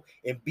follow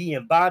and be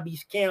in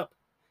Bobby's camp,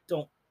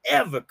 don't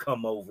ever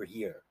come over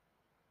here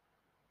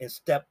and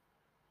step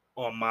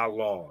on my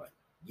lawn.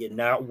 You're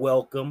not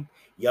welcome.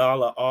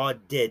 Y'all are all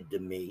dead to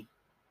me.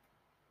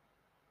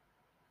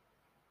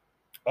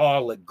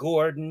 All of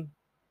Gordon,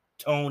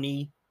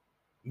 Tony,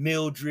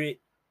 Mildred,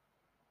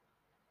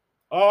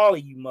 all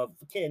of you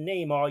motherfuckers. Can't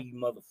name all you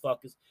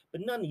motherfuckers,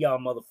 but none of y'all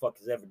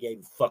motherfuckers ever gave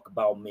a fuck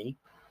about me.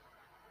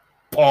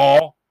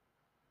 Paul,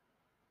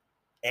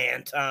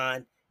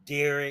 Anton,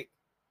 Derek,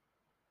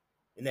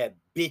 and that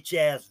bitch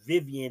ass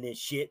Vivian and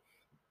shit.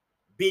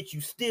 Bitch, you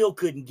still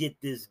couldn't get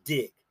this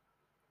dick.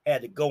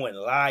 Had to go and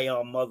lie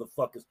on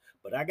motherfuckers.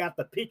 But I got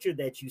the picture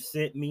that you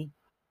sent me.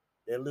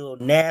 That little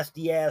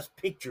nasty ass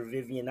picture,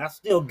 Vivian. I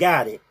still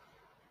got it.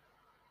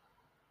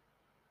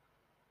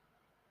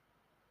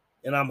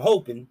 And I'm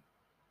hoping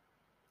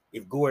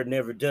if Gordon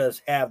ever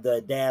does have the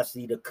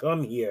audacity to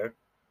come here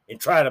and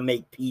try to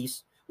make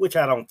peace, which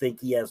I don't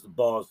think he has the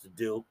balls to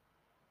do,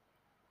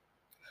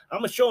 I'm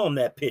going to show him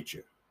that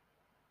picture.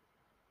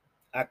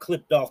 I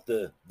clipped off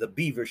the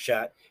beaver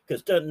shot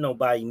because doesn't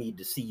nobody need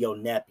to see your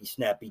nappy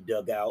snappy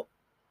dugout.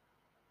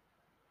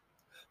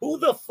 Who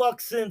the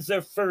fuck sends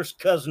their first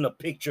cousin a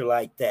picture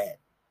like that?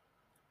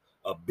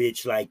 A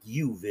bitch like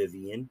you,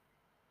 Vivian.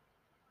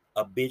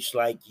 A bitch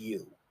like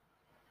you.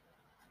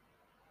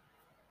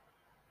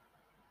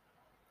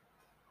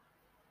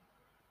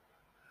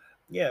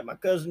 Yeah, my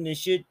cousin and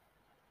shit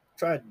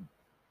tried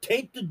to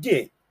take the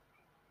dick.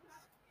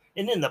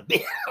 And then the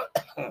bitch...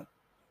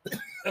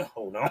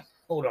 hold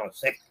on a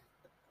second.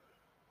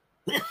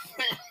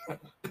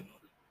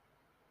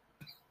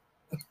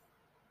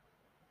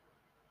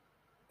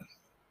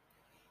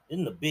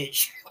 Then the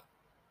bitch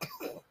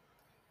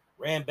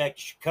ran back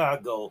to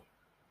Chicago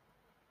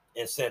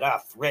and said I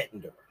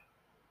threatened her.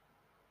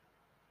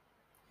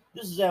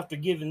 This is after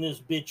giving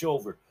this bitch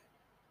over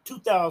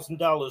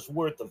 $2,000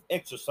 worth of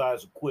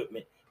exercise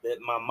equipment that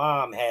my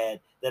mom had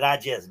that I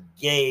just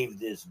gave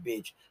this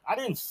bitch. I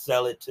didn't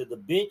sell it to the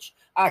bitch.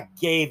 I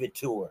gave it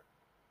to her.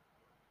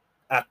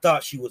 I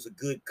thought she was a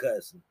good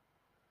cousin.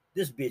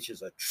 This bitch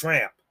is a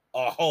tramp,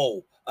 a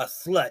hoe, a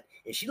slut,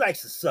 and she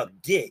likes to suck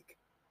dick.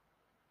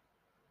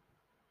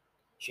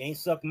 She ain't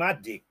sucked my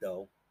dick,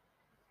 though,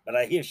 but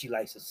I hear she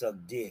likes to suck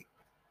dick.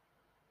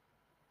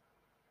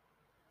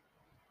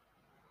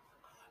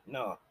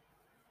 No,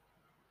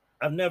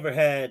 I've never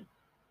had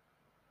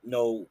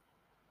no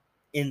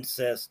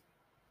incest,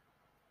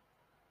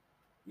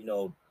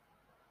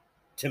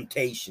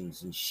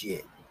 temptations and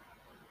shit.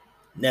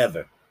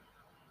 Never.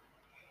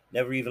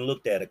 Never even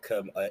looked at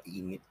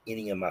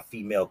any of my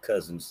female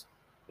cousins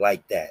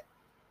like that.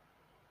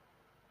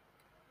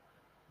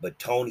 But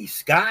Tony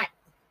Scott,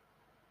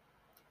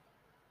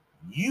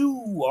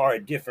 you are a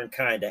different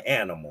kind of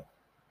animal.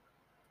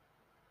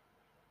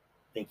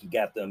 Think you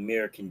got the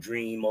American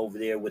dream over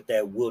there with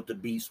that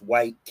wildebeest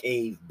white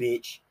cave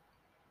bitch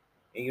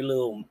and your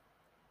little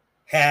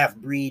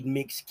half-breed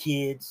mixed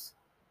kids.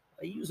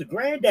 You's a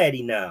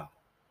granddaddy now.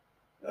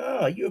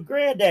 Oh, you're a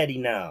granddaddy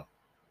now.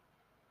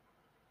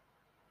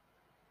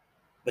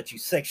 But you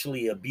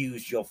sexually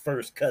abused your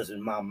first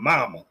cousin, my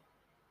mama,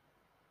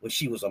 when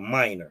she was a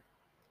minor.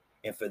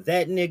 And for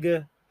that,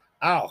 nigga,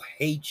 I'll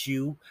hate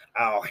you.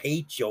 I'll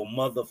hate your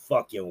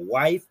motherfucking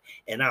wife.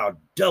 And I'll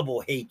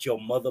double hate your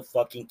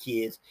motherfucking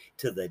kids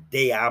to the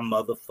day I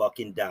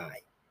motherfucking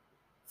die.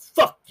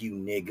 Fuck you,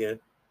 nigga.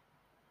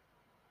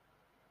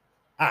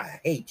 I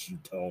hate you,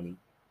 Tony.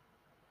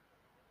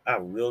 I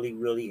really,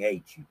 really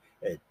hate you.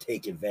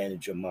 Take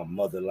advantage of my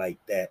mother like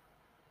that.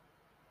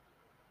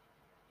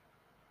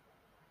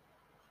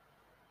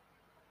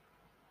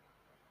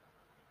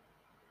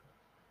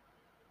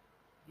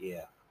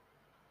 Yeah.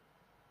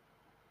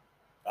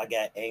 I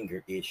got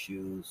anger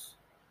issues.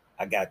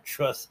 I got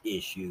trust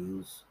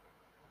issues.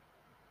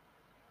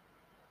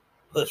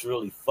 What's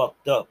really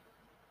fucked up,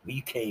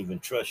 you can't even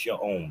trust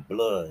your own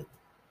blood.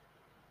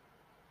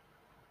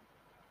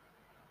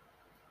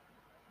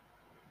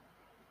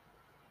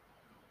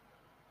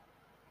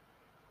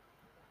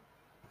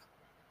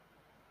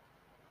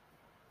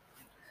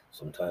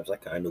 Sometimes I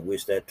kind of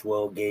wish that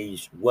 12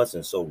 gauge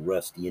wasn't so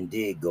rusty and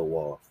did go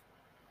off.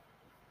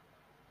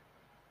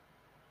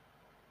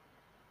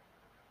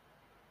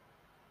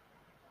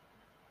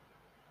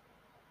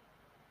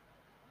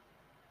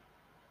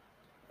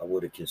 I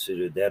would have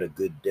considered that a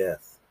good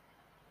death.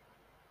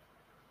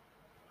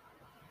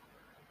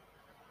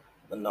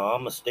 But no,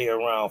 I'm going to stay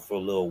around for a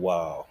little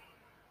while.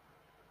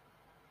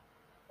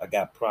 I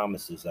got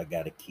promises I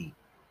got to keep.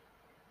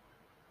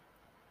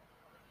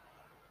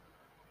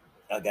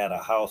 I got a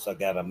house I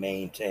got to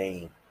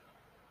maintain.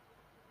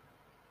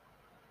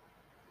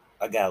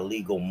 I got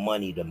legal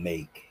money to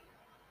make.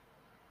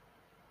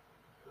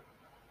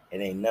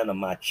 And ain't none of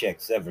my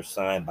checks ever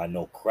signed by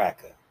no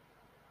cracker.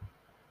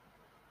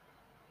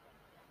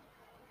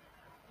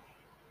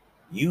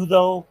 You,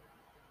 though?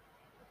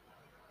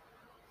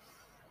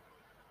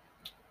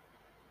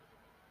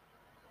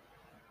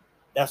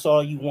 That's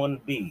all you want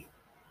to be,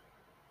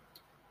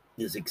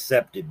 is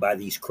accepted by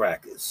these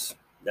crackers.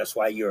 That's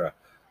why you're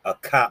a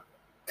cop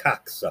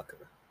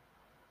cocksucker,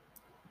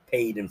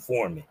 paid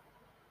informant.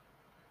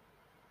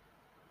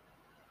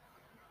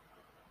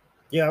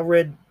 Yeah, I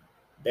read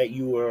that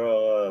you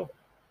were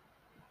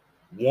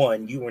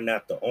you were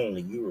not the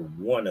only, you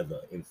were one of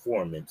the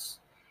informants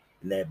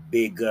in that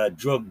big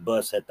drug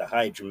bust at the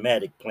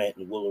hydromatic plant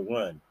in Willow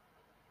Run.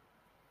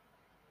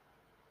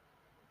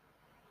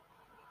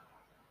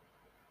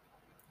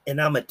 And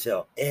I'm going to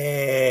tell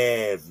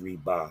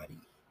everybody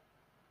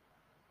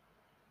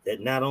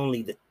that not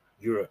only that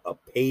you're a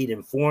paid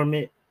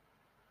informant,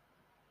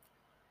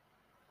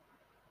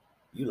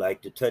 you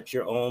like to touch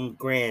your own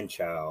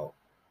grandchild.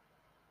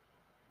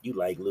 You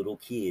like little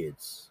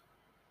kids.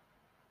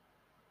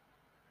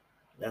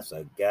 That's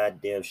a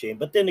goddamn shame.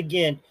 But then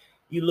again,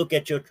 you look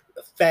at your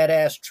fat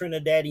ass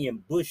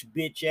Trinidadian bush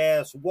bitch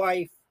ass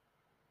wife.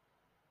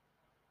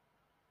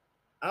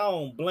 I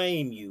don't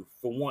blame you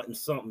for wanting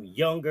something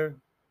younger,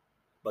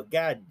 but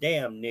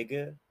goddamn,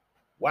 nigga,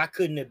 why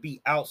couldn't it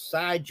be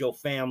outside your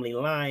family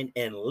line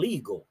and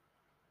legal,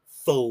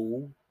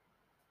 fool?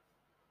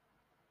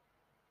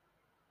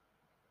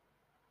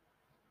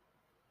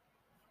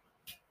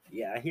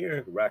 Yeah, I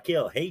hear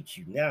Raquel hates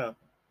you now.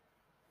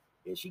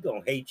 And she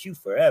gonna hate you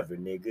forever,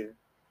 nigga.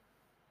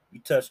 You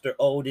touched her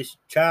oldest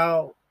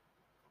child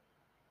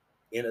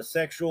in a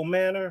sexual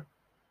manner,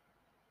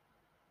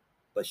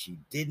 but she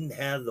didn't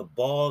have the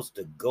balls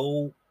to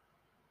go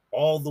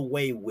all the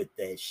way with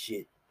that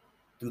shit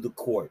through the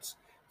courts,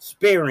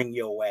 sparing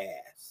your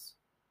ass.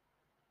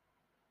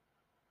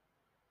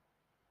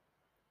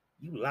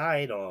 You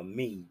lied on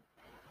me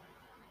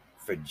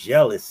for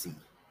jealousy.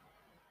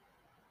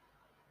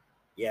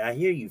 Yeah, I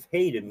hear you've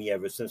hated me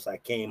ever since I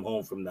came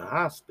home from the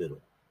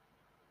hospital.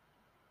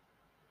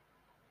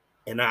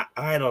 And I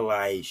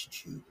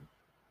idolized you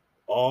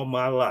all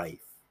my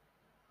life.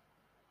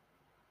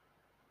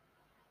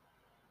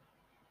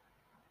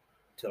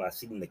 Till I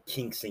seen the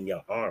kinks in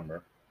your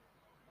armor.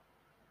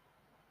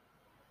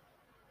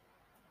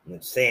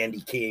 When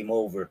Sandy came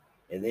over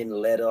and then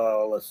let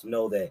all us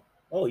know that,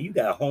 oh, you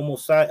got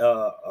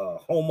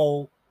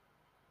homosexual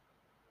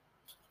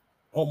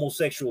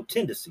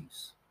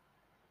tendencies.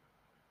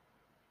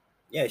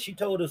 Yeah, she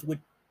told us what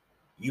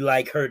you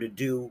like her to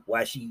do,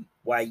 why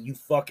you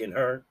fucking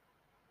her.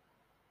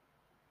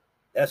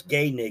 That's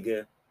gay,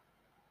 nigga.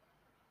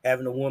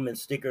 Having a woman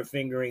stick her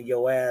finger in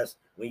your ass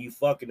when you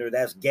fucking her,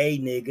 that's gay,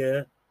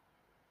 nigga.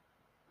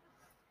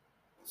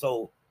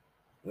 So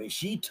when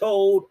she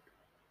told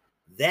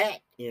that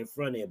in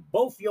front of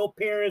both your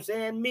parents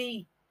and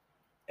me,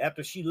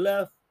 after she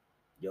left,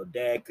 your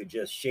dad could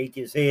just shake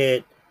his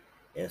head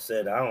and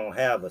said, I don't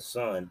have a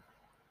son.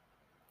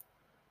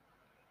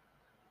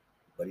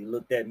 But he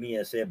looked at me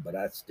and said, but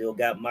I still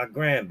got my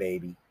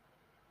grandbaby.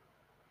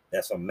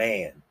 That's a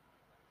man.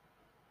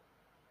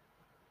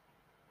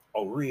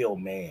 A real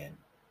man.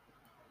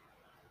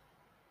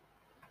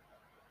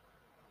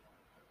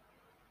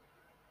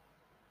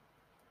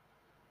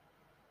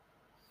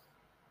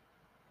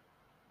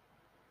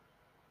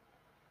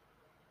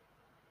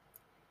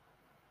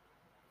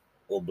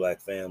 Well, Black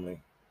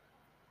family,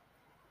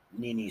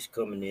 Nini's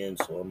coming in,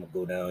 so I'm going to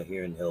go down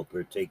here and help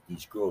her take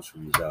these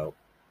groceries out.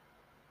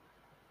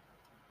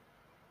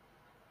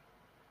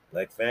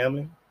 Black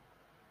family,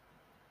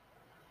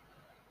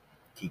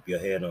 keep your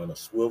head on a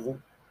swivel.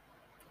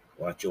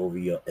 Watch over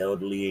your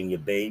elderly and your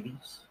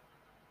babies.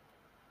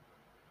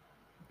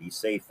 Be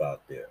safe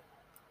out there.